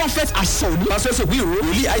Samuel Prophet Asọ̀ni Pastor Ṣègbìrò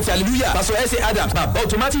Wòlíì Àìtí Hallelujah Pastor S.A. Adams Bàbá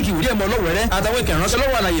Automatic ìwúrí ẹ̀mọ́ ọlọ́wẹ̀rẹ́ àtàwọn ìkẹrànṣẹ́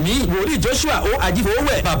lọ́wọ́ àlàyé mi Wòlíì Joshua O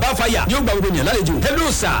Ajífowówẹ̀ Bàbá Fire ní ó gba gbogbo ènìyàn lálejò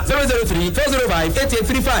hello sir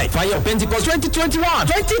 003-405-8835 Fire of Pentecost 2021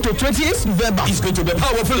 20 to 28 November is going to be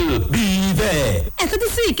powerful be there. ẹ tẹ́tí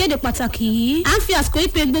sí ìkéde pàtàkì yìí à ń fi àsìkò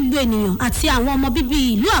ìpè gbogbo ènìyàn àti àwọn ọmọ bíbí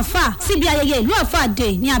ìlú Àfà síbi ayẹyẹ ìlú Àfà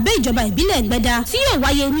Day ní abẹ́ ìjọba ìbílẹ̀ Ẹgbẹ́dá tí yóò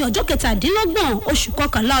wáyé ní ọjọ́ 17 oṣù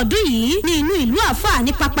kọkànlá ọdún yìí ní inú ìlú Àfà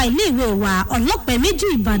ní pápá iléèwé wa Ọlọ́pẹ Méjì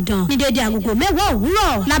Ìbàdàn ní dédé agogo 10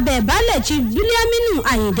 òwúrọ̀ lábẹ́ ìbálẹ̀ Chief Biliaminu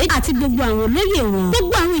Ayinde àti gbogbo àwọn olóyè wọn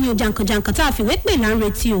gbogbo àwọn èèyàn jàǹkànjàǹkàn tá a fìwé pè là ń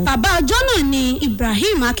retí o. bàbá ọjọ́ náà ni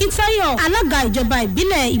Ibrahim Akintayo alága ìjọba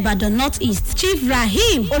ìbílẹ̀ Ìbàdàn North East Chief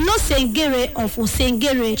Rahim Olóṣèǹgèrè of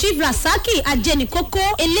Òṣèǹgèrè Chief Rasaki Ajẹnikókó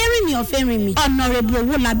Elérìmì of Erinmi Honorable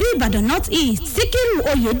Owólabí Ìbàdàn North East Síkírù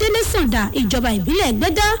Oyèdélé Sàndà ìjọba ìbílẹ̀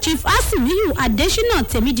Ẹgbẹ́dá Chief Asimiyu Adésínà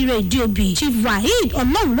Tèmídìrẹ Ìdíòbí Chief Waheed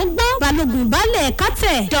Ọlọ́runlógbó Balógun Baálẹ̀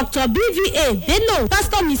Kátẹ̀ Dr. BVA Bello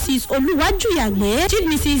Pastor Mrs. Olúwájúyàgbé Chief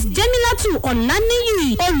Mrs. Jemilatu Ọ̀làníyì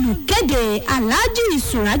olùkéde Alhaji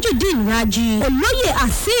Surajudeen Raji Olóyè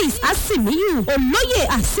Azeez Asimiyu Olóyè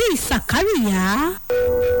Azeez Sakariya.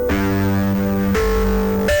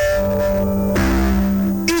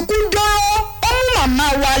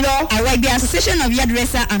 máa wá lọ. àwọn ẹgbẹ́ Association of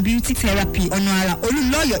Hairdresser and Beauty Therapy ọ̀nà àrà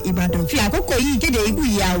Olúlọ́yọ̀ Ìbàdàn fi àkókò yìí kéde ikú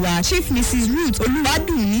ìyá wa Chief Mrs. Ruth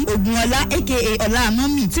Olúwadùnní Ògúnọlá aka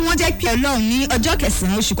Ọlámọ́mì tí wọ́n jẹ́ pé Ọlọ́run ní ọjọ́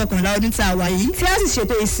 9 oṣù kọkànlá ọdún tá a wà yìí tí a sì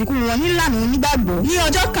ṣètò ìsìnkú wọn nílànà onígbàgbọ́ ní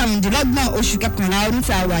ọjọ́ 15 oṣù kọkànlá ọdún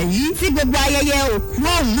tá a wà yìí tí gbogbo ayẹyẹ òkú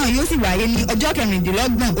ọ̀hún náà yóò sì wáyé ní ọjọ́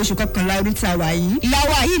 16 oṣù kọkànlá ọdún tá a wà yìí.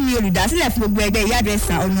 ìyàwó yìí ni olùdásílẹ̀ fún gbogbo ẹgbẹ́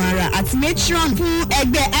hairdresser ọ̀nà àrà àti matron fún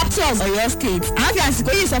ẹgbẹ́ Aptos Ọ̀yọ́ State. àwọn fi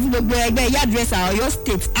àsìkò yìí sọ fún gbogbo ẹgbẹ́ yadresa Ọ̀yọ́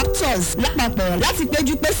state actors lápapọ̀ láti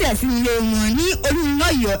péjú pésẹ̀ sí ilé wọn ní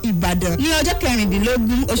olúńlọ́yọ̀ Ìbàdàn ní ọjọ́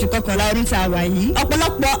 16 oṣù kọkànlá ọdún tá a wà yìí.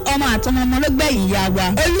 ọ̀pọ̀lọpọ̀ ọmọ àtọmọmọ ló gbẹ̀yìn ìyá wa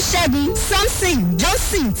Olúṣẹ́gun Samson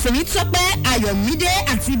Johnson Tèmítọ́pẹ́ Ayọ̀mídé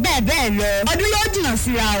àti bẹ́ẹ̀ bẹ́ẹ̀ lọ. ọdún yóò jìnnà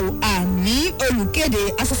síra o àmì olùkéde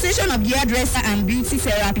Association of Hairdresser and Beauty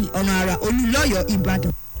Therapy ọ̀nà àrà olúńlọ́yọ̀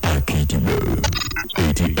Ìbàdàn. Akidibo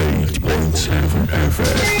 88.7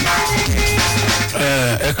 FM.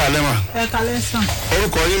 Ẹ kalẹ́ mà. Ẹ kalẹ́ sàn.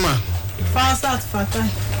 Orúkọ yín mà. Fawzat Fatai.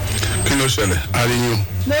 Kí ló ṣẹlẹ̀? Àríyìn o.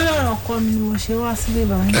 Lórí ọ̀rọ̀ ọkọ mi ni mo ṣe wá sílé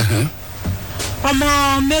báyìí. Ọmọ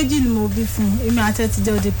méjì ni mo bí fún èmi àti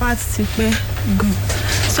ẹtìjọ depart ti pẹ́ gan.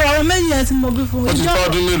 So ọmọ méjì yẹn tí mo bí fún. Ó ti tọ́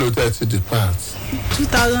ọdún mélòó tẹ́ ti depart?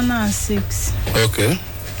 2006. Okay.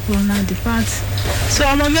 Corona depart. So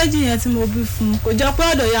ọmọ méjì yẹn tí mo bí fún kò jọ pé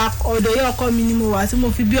ọ̀dọ̀ ya ọkọ mi ni mo wà tí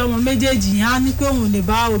mo fi bí ọmọ méjèèjì yẹn á ní pé òun lè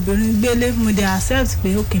bá obìnrin gbélé mo dẹ̀ accept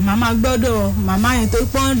pé ok màmá gbọ́dọ̀ màmá yẹn tó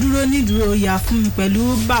pọ́n dúró nídúró ìyá fún mi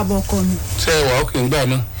pẹ̀lú bàbá ọkọ mi. Ṣé ẹ wà ókè ńgbà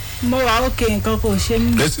náà? Mo wà ókè nǹkan kò ṣe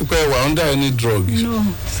mí. Lẹ́sìn pé ẹ wà under any drug. No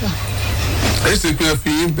sir. Lẹ́sìn pé ẹ fi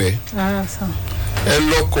yín bẹ́ẹ̀. Rárá sir. Ẹ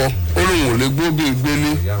lọ́kọ ó lóun ò lè gbóbi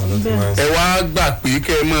gbélé. Ẹ wá gbà pé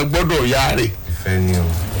kẹ́ ẹ máa gbọ́dọ̀ yá rẹ̀. Ìfẹ́ ni o.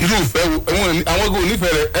 Irú ìfẹ́ wo àwọn kò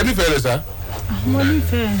nífẹ̀ẹ́ rẹ̀ ẹ nífẹ̀ẹ́ rẹ̀ sá? Mo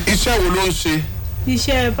nífẹ̀ẹ́. Iṣẹ́ wo ló ń ṣe?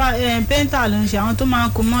 Iṣẹ́ pẹ́ńtà ló ń ṣe àwọn tó máa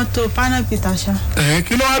ń kó mọ́tò panel peter ṣá.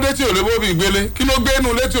 Kí ló wá dé tí ò lè bóbi gbélé? Kí ló gbé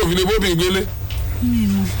inú létí òfin lè bóbi gbélé? Mi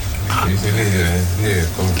mọ̀. Ìṣẹ̀lẹ̀ rẹ̀ ní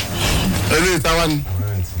ẹ̀kọ́. Eléyìí táwa ni.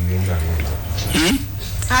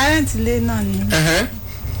 Àrẹ́ǹtìlé náà ni.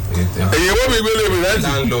 Èyí wo mi gbélé mi rẹ̀ jù.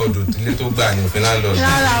 Láńlọ́ọ̀dù ilé tó gbà ní òfin láńlọ́ọ̀dù.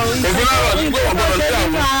 Rárá o. Òfin láńlọ́ọ̀dù gbé wọn gbọ́dọ̀ sí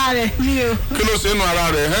àwọn. Kí ló ṣe inú ara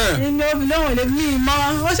rẹ̀? Inú obì lóhùn lè mí mọ́.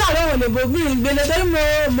 Ó ṣàlóhùn lè bòbìnrin gbélé torí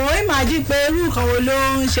mo ìmájì pé irú nǹkan wo ló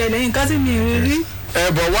ń ṣẹlẹ̀ nǹkan tí mi rí rí.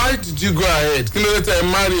 But why did you go ahead? Kí ló dé tẹ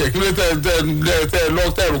marry ẹ? Kí ló dé tẹ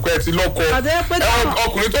rò pé ẹ ti lọ́kọ?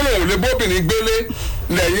 Ọkùnrin tó lòun lè bóbìnrin gbélé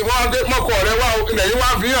lẹ́yìn mọ́kọ rẹ̀ lẹ́yìn wá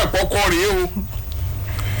fi hàn pọ́kọ rèé o.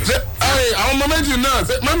 Àwọn ọmọ méjì náà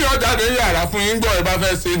mọ́mí ọjà dé yàrá fún yín gbọ́ ẹ bá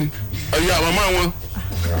fẹ́ ṣe ni ẹ̀yà màmá wọn.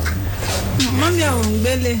 Mọ́mí ẹ̀ ò ń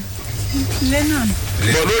gbélé ilé náà ni.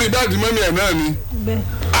 Bọ̀ lórí báàgì mọ́mí ẹ̀ náà ni. Bẹ́ẹ̀.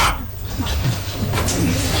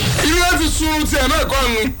 Ilé ti sun tiẹ̀ náà kọ́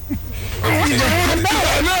ni.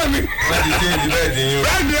 Náà ni.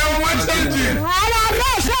 Bẹ́ẹ̀ni ẹ̀ wọ́n ṣẹ́ǹjì. Ara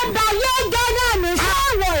bẹ́ẹ̀ ṣe bá yé jẹ́ náà ní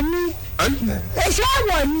sọ́wọ́ ni.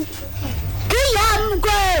 Ìṣòwò ni. Kíyà ń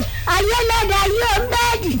kó ayélujára yóò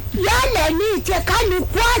bẹ́ẹ̀dì yálẹ̀ ní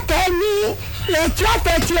ìtẹ̀kálukú ọ̀tẹ̀ ní ètí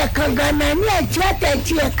ọ̀tẹ̀ tiẹ̀ kan gànà ní ètí ọ̀tẹ̀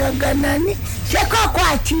tiẹ̀ kan gànà ní. Ṣé kọ́kọ́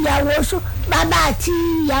àti ìyàwó sùn bàbá àti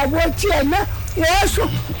ìyàwó tiẹ̀ náà yóò sùn.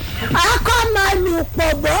 Akọ́ máa lù pọ̀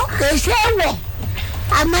bọ́ kò ṣe é wọ̀.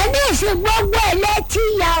 Àmọ́ ní ìsìn gbogbo ẹ̀ létí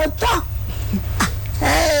ìyá ọ̀tọ̀.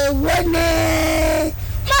 Èèwọ̀ ni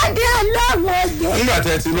Mádé ọlọ́run òde. Nígbà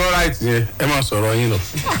tẹ́ ti lọ ráìtì yẹn ẹ máa sọ̀rọ̀ yín lọ.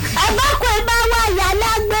 Ẹ̀bọ́kùn bá wà yà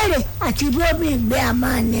lágbèrè àti bóbi ìgbé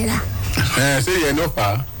àmọ́ nira. Ṣé ìyẹn ló fà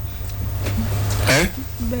á?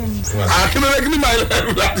 Àkínlẹ̀ kí ni màá yẹ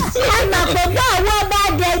ẹrù láti sọ. Àmàpọ̀ bá àwọn bá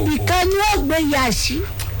dẹ̀bì kan ni ó gbé yà sí.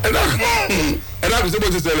 Ẹ dákun sí bó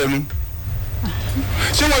ti ṣẹlẹ̀ nu.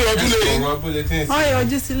 Ṣé wọ́n yọjú lé yín? Wọ́n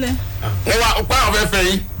yọjú sílẹ̀. Wọ́n wá pa àwọn fẹ́ fẹ́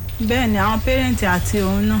yín. Bẹ́ẹ̀ ni àwọn pẹ́rẹ́ǹtì àti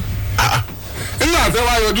òun náà. Nínú àtẹ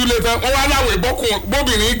wa yọjú lé tán wọ́n wá láwọ̀ ìbọ́kùn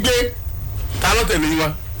bóbìnrin gbé ta ló tẹ̀lé yín wá.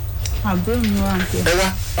 Àbúrò mi wà ń pè. Ẹ wá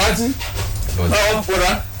ọtí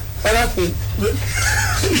ọ̀pọ̀ra ẹ dákun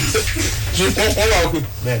wọ́n wà òkè.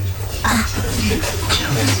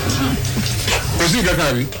 Kò sí ìkẹ́kẹ́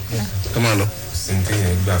àbí? Ẹ máa lọ. Sìnkì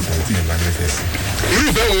yẹn gbà fún ti ẹ̀ bá nífẹ̀ẹ́ sí. Irú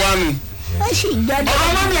ìfẹ́ wo wá nù? Ó sì gbọ́dọ̀. Ọmọ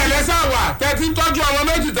mọ́mí ẹ̀lẹ́sà wà tẹ́tí ń tọ́jú ọmọ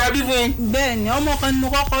méjì tẹ́bí fún. Bẹ́ẹ̀ ni ọmọ kan ni mo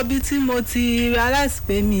kọ́kọ́ bí tí mo ti realize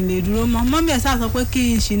pé mi lè dúró mọ́. Mọ́mí ẹ̀ sá sọ pé kí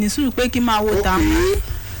n ṣì ní sùúrù pé kí n máa wo tàwọn.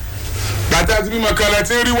 Bàtà àti bímọ kan lẹ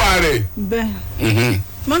ti ń rí wà rẹ̀. Bẹ́ẹ̀.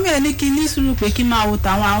 Mọ́mí ẹ̀ ní kí n ní sùúrù pé kí n máa wo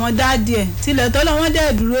tàwọn àwọn dáàdì ẹ̀. Tilẹ̀ tọ́lọ́ wọ́n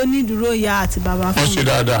dẹ̀ dúró ní dúró ìyá àti bàbá fún mi. Wọ́n ṣe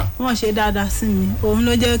dáadáa. Wọ́n ṣe dáadáa sí mi. Òun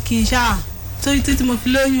ló jẹ́ kí n ṣáà títí mo fi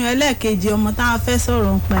lóyún ẹlẹ́ẹ̀kejì ọmọ tá a fẹ́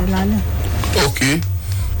sọ̀rọ̀ nípa ẹ̀ lálẹ́. Ok,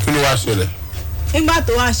 kí ló wá ṣẹlẹ̀? Nígbà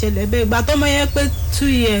tó wá ṣẹlẹ̀ bẹ́ẹ̀ ìgbà tọ́mọ yẹn pé 2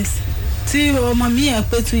 years tí ọmọ mi yẹn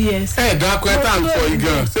pé 2 years. Ẹ dákọ ẹ tá à ń sọ yìí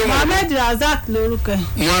gan. Mohammed Razak lórúkọ ẹ̀.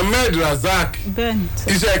 Mohammed Razak. Bẹ́ẹ̀ni.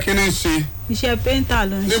 Iṣẹ́ kí ni ń ṣe? Iṣẹ́ pẹ́ńtà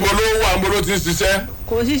ló ń ṣe. Níbo ló wà níbo ló ti ń ṣiṣẹ́?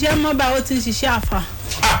 Kò ṣiṣẹ́ mọ́ báyìí ó ti ń ṣiṣẹ́ àfà.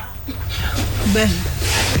 Bẹ́ẹ̀ni.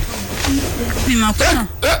 Ìmọ̀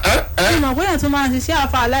pé yẹn tún máa ń ṣiṣẹ́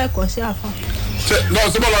àfà aláìkọ́ṣẹ́ àfà. Lọ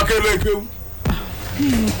sí bọ́lá kéwé kéwú.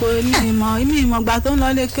 Mi ìmọ̀ gbà tó ń lọ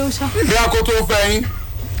lé kéwú ṣá. Bí a kò tó fẹ́ yín.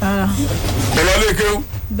 Kò lọ lé kéwú.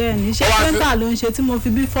 bẹ́ẹ̀ni ṣé pẹ́ńtà ló ń ṣe tí mo fi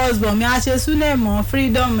bí first born mi a ṣe súlẹ̀ mọ́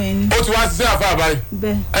freedom ẹ̀ ni. ó ti wá ṣiṣẹ́ àfa àbáyé.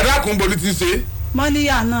 bẹ́ẹ̀. ẹ dákun boli ti ṣe.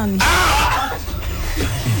 mọ́níyà náà ni.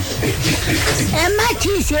 ẹ má tí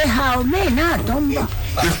ì ṣe haomé náà tó ń bọ̀.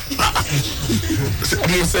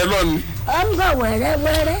 mo ṣe lọ ni. ó ń bọ̀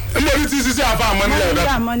wẹ́rẹ́wẹ́rẹ́. ẹ mọ̀ ní ti ṣiṣẹ́ àfa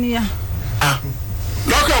àmọ́níyà. mọ́níyà.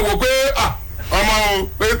 lọ́kàn wò pé ọmọ o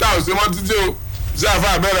pé tá ò ṣe mọ́ títí o ṣé àfa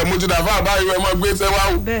àbẹ̀rẹ̀ mo ti dà àfa àbáyé ẹ mọ́ gbé sẹ́wá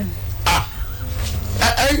o. bẹ́ẹ̀.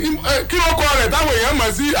 kí ló kọ rẹ̀ táwọn èèyàn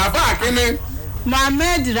mọ̀ sí àfa àkíní.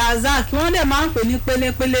 Mohammed Razak wọ́n dẹ̀ máa ń pè ní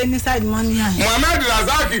pélépélé ní side mọ́níyà. Mohammed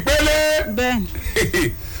Razak pélé.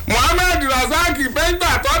 bẹ́ẹ̀ni. Mohammed Razak pẹ́ńtà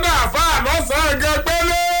tọ́dà àfa lọ́sàn-án gẹ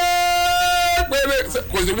pélé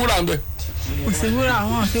kò sí wúrà ń bẹ̀. kò sí wúrà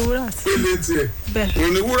wọn ò sí wúrà sí. pélé tiẹ̀ bẹ́ẹ̀. kò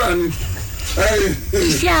ní wúrà ni.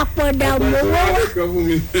 iṣẹ́ àpọ̀dà mọ́wọ́.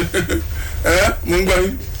 mo ń gbọ́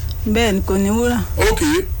yín. bẹ́ẹ̀ni kò ní wúrà. ok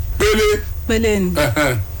pélé. pélé ni.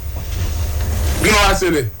 bí wọ́n wá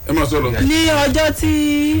ṣẹlẹ̀ ẹ máa sọ lọ. ní ọjọ́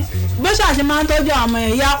tí bó ṣàṣe máa ń tọ́jú àwọn ọmọ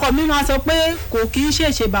yẹn ìyá ọkọ mi máa sọ pé kò kí ń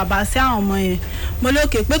ṣèṣe bàbá sí àwọn ọmọ yẹn mo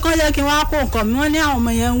lókè pé kán jẹ́ kí wọ́n á kó nǹkan mi wọ́n ní àwọn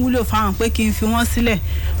ọmọ yẹn ń wúlò fáwọn pé kí n fi wọ́n sílẹ̀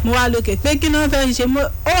mo wá lókè pé kí náà fẹ́ ṣe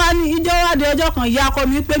ó wá ní ìjọ wádìí ọjọ́ kan ìyá ọkọ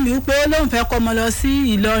mi pè mí pé ó lóun fẹ́ kọ́ ọmọ lọ sí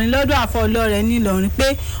Ìlọrin lọ́dọ̀ àfọ ọlọ́rẹ̀ ní Ìlọrin pé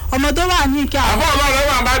ọmọ tó wà ní ìkẹ́ àfọ ọlọ́rẹ̀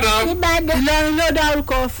wà Ìbàdàn. Ìlọrin ló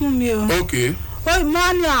dárúkọ fún mi o. okay. ó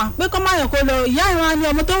máa ní à pé kọ́ máa yẹ kó lọ ìyá ìwọ̀n ni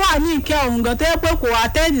ọmọ tó wà ní ìkẹ́ ọ̀hún gan tó yẹ pé kò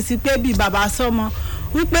àtẹ́ẹ̀dì sí pé bíi bàbá sọmọ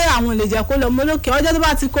wípé àwọn lè jẹ́ kó lọ mo lókè ọjọ́ tó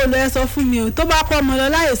bá ti kó lọ ẹ sọ fún mi o tó bá kọ́ ọmọ lọ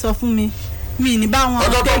láì sọ fún mi mi ní bá wọn.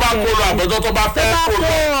 ọjọ́ tó bá kó lọ àbọ̀jọ́ tó bá fẹ́ kó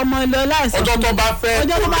lọ ọmọ lọ láì sọ fún mi ọjọ́ tó bá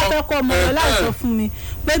fẹ́ kó ọmọ lọ láì sọ fún mi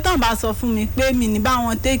pé tán bá sọ fún mi pé mi ní bá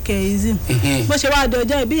wọn take it easy bó ṣe wá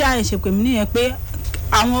dọjọ́ ìbí ìyá ẹ̀ ṣe pè mí nìyẹn pé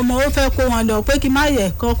àwọn ọmọ ó fẹ́ kó wọn lọ pé kí n má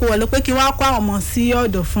yẹ kán kó wọn lọ pé kí n wá kó àwọn ọmọ sí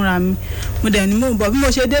ọ̀dọ̀ fúnra mi mo dẹ̀ ní mò ń bọ̀ bí mo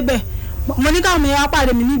ṣe débẹ̀ mo ní káwọn èèyàn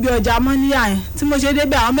pàdé mi níbi ọjà mọ́níyà yẹn tí mo ṣe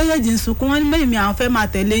débẹ̀ àwọn méjèèjì ń sunkún wọ́n ní mẹ́yìn àwọn fẹ́ máa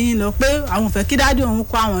tẹ̀lé yín lọ pé àwọn fẹ́ kí dáàdì òun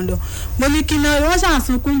kó àwọn lọ mo ní kí náà wọ́n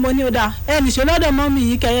ṣàǹsunkún mo ní ó dáa nìṣó lọ́dọ̀ mọ́mì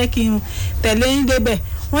yìí kẹ́yẹ́ kí n tẹ̀lé yín débẹ̀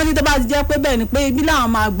wọ́n ní tó bá ti jẹ́ pé bẹ́ẹ̀ ni pé ibi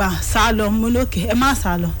làwọn máa gbà sá lọ mo lókè ẹ má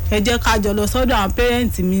sá lọ ẹ jẹ́ ká jọ lọ sọ́dọ̀ àwọn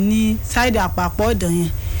pẹ́rẹ́ǹtì mi ní sáìdì àpapọ̀ ọ̀dọ̀ yẹn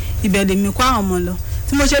ibẹ̀ lèmi kó àwọn ọmọ lọ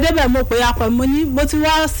tí mo ṣe débẹ̀ mo pè apọ̀ mo ní mo ti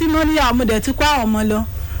wá sí mọ́níyà mo dẹ̀ ti kó àwọn ọmọ lọ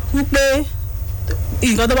wípé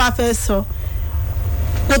nǹkan tó bá fẹ́ sọ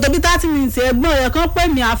kò tó bí 30 minutes ẹ̀gbọ́n rẹ̀ kan pè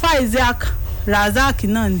mí àfa Isaac Razak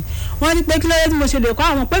náà ni wọ́n ní pé kí ló dé tí mo ṣe lè kó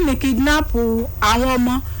àwọn pè mí kidnap àwọn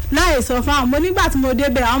ọmọ láì sọ fún àwọn mo nígbà tí mo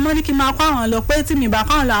débẹ̀ àwọn ọmọ ní kí n máa kó àwọn lọ pé tí mi bá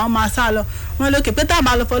kó àwọn lọ àwọn máa sá lọ wọn lókè pé táwọn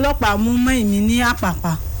bá lọ fọlọ́pàá mú mẹ́yìn mi ní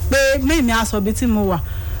àpàpà pé mẹ́yìn mi á sọ bí tí mo wà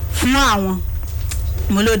fún àwọn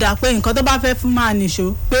mo ló dáa pé nǹkan tó bá fẹ́ fún máa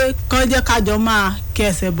nìṣó pé kán jẹ́ kájọ máa kí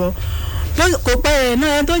ẹsẹ̀ bọ́ kò pẹ́ ẹ̀ náà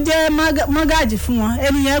ẹni tó jẹ́ mọ́gàjì fún wọn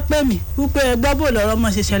ẹni yẹn pè mí wípé ẹgbọ́ bò lọ́rọ́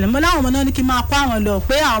mọ̀ ṣe ṣẹlẹ̀ mo láwọn ọmọ náà ní kí n máa kó àwọn lọ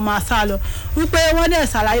pé àwọn máa sá lọ wípé wọ́n dẹ̀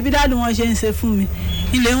ṣàlàyé bí dáàdì wọn ṣe ń ṣe fún mi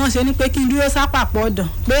ilé wọn ṣe ní pé kí n dúró sápàpọ̀ ọ̀dọ̀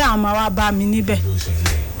pé àwọn máa wá bá mi níbẹ̀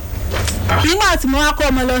nígbà tí mo wá kó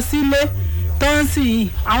ọmọ lọ sílé tó ń sì yìí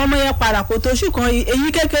àwọn ọmọ yẹn padà kò tó ṣùkàn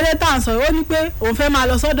èyí kékeré tá à ń sọ ó ní pé òun fẹ́ máa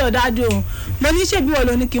lọ sọ́dọ̀ dáàdì òun mo ní ṣèbí wọ̀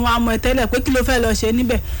ló ní kí wọ́n á mọ ẹ tẹ́lẹ̀ pé kí ló fẹ́ lọ ṣe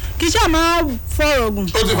níbẹ̀ kí ṣáà máa fọ̀rọ̀ gùn.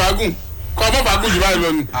 ó ti fàágùn kọ́ ọmọ fàágùn jù báyìí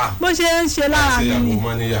lọ ni. bó ṣe ń ṣe lára mi ni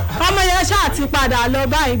ọmọ yẹn ṣáà ti padà lọ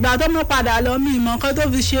báyìí ìgbà tó mọ padà lọ mi ìmọ̀ nǹkan tó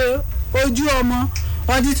fi ṣe ojú ọmọ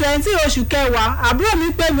ọdún 20 oṣù kẹwàá àbúrò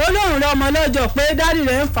mi pé mi ó lóun rẹ ọmọ lọ́jọ́ pé dáàdì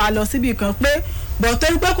rẹ̀ ń fà lọ síbì kan pé bọ̀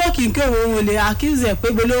torí pé kò kì í ké òun ò lè accuse ẹ̀ pé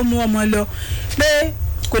gbolo mú ọmọ lọ pé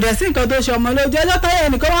kò dẹ̀ sí nǹkan tó ṣe ọmọ lójú ọjọ́ tó yẹ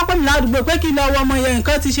nìkan wá pè mí ládùúgbò pé kí n lọ wọ ọmọ yẹn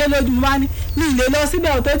nǹkan ti ṣe lójú mi wá ní mi ì lè lọ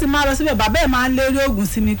síbẹ̀ ò tó ti máa lọ síbẹ̀ bàbá ẹ̀ máa ń lérí oògùn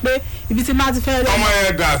sí mi pé ibi tí máa ti fẹ́ lọ. ọmọ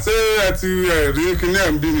yẹn dà ṣé ẹ ti rí kíní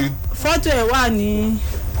ẹ̀ ń bí mi. fọ́tò ẹ̀ wà ní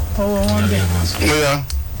ọwọ́ wọn bẹ̀.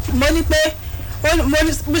 mo ní pé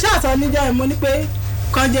mo ṣàtọ̀ níjọ́ ẹ̀ mo ní pé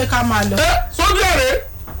kán jẹ́ ká máa lọ. sójú ẹ̀rẹ́.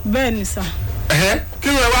 bẹ́ẹ̀ ni sà. kí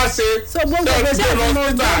ló wá ṣe. so gbogbo ìgbésẹ̀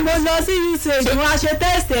tí mo lọ sí usage wọn a ṣe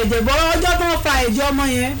test ẹ̀jẹ̀ bọ́ ọjọ́ tó ń fa ẹ̀jẹ̀ ọmọ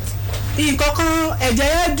yẹn nǹkan kan ẹ̀jẹ̀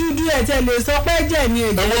yẹn dúdú ẹ̀jẹ̀ lè sọ pé ẹ̀jẹ̀ ni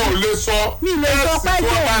ẹ̀jẹ̀. ẹ̀wọ̀n ò lè sọ. mi lè sọ pé ẹ̀jẹ̀ ni.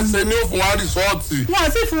 wọ́n bá ṣe ní ó fún wa rìsọ́ọ̀tì. wọ́n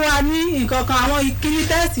sì fún wa ní nǹkan kan àwọn ìkíní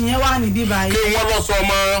test yẹn wà níbí báyìí. kí wọ́n lọ sọ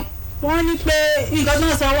ọmọ. wọ́n ní pé nǹkan tó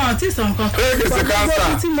ń sọ wọn àti ìsọ̀ nǹkan kan. kéèké kánsà.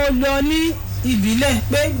 tí mo lọ ní ìbílẹ̀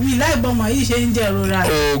pé mi láì gbọ́mọ yìí ṣe ń jẹ̀rora.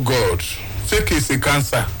 oh god ṣé kìí ṣe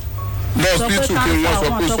kánsà lọ́ọ̀sìtù kí wọ́n sọ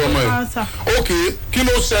pé sọmọ ẹ̀ ok kí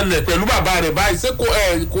ló ṣẹlẹ̀ pẹ̀lú bàbá rẹ̀ báyìí ṣé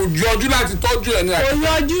kò yọjú láti tọ́jú ẹ̀ ní àyè. kò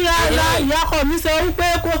yọjú rárá ìyákọ mi sọ wípé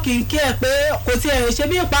kò kì í kí ẹ pé kò tiẹ̀ ṣe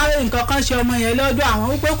bí ìparí nǹkan kan ṣe ọmọ yẹn lọ́dọ̀ àwọn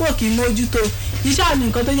wípé kò kì í mójútó iṣẹ́ àmì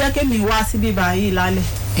nǹkan tó jẹ́ kémi wá síbí báyìí lálẹ́.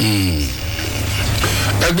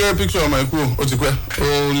 ẹgbẹ́ píkṣọ̀ ọmọ ẹ̀ kúrò ó ti pẹ́ ó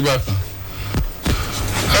rí bákan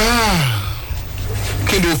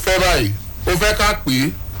kí ló fẹ́ báyìí o fẹ́ ká pè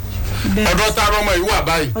é ọ̀dọ̀ tá ọmọ yìí wà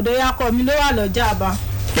báyìí. ọ̀dọ̀ yakọ̀ mi ló wà lọ́jà àbá.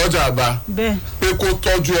 lọ́jà àbá. bẹ́ẹ̀. pé kó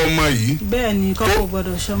tọ́jú ọmọ yìí. bẹ́ẹ̀ ni kọ́kọ́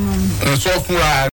gbọ́dọ̀ sọmọ mi. ẹ sọ fúnra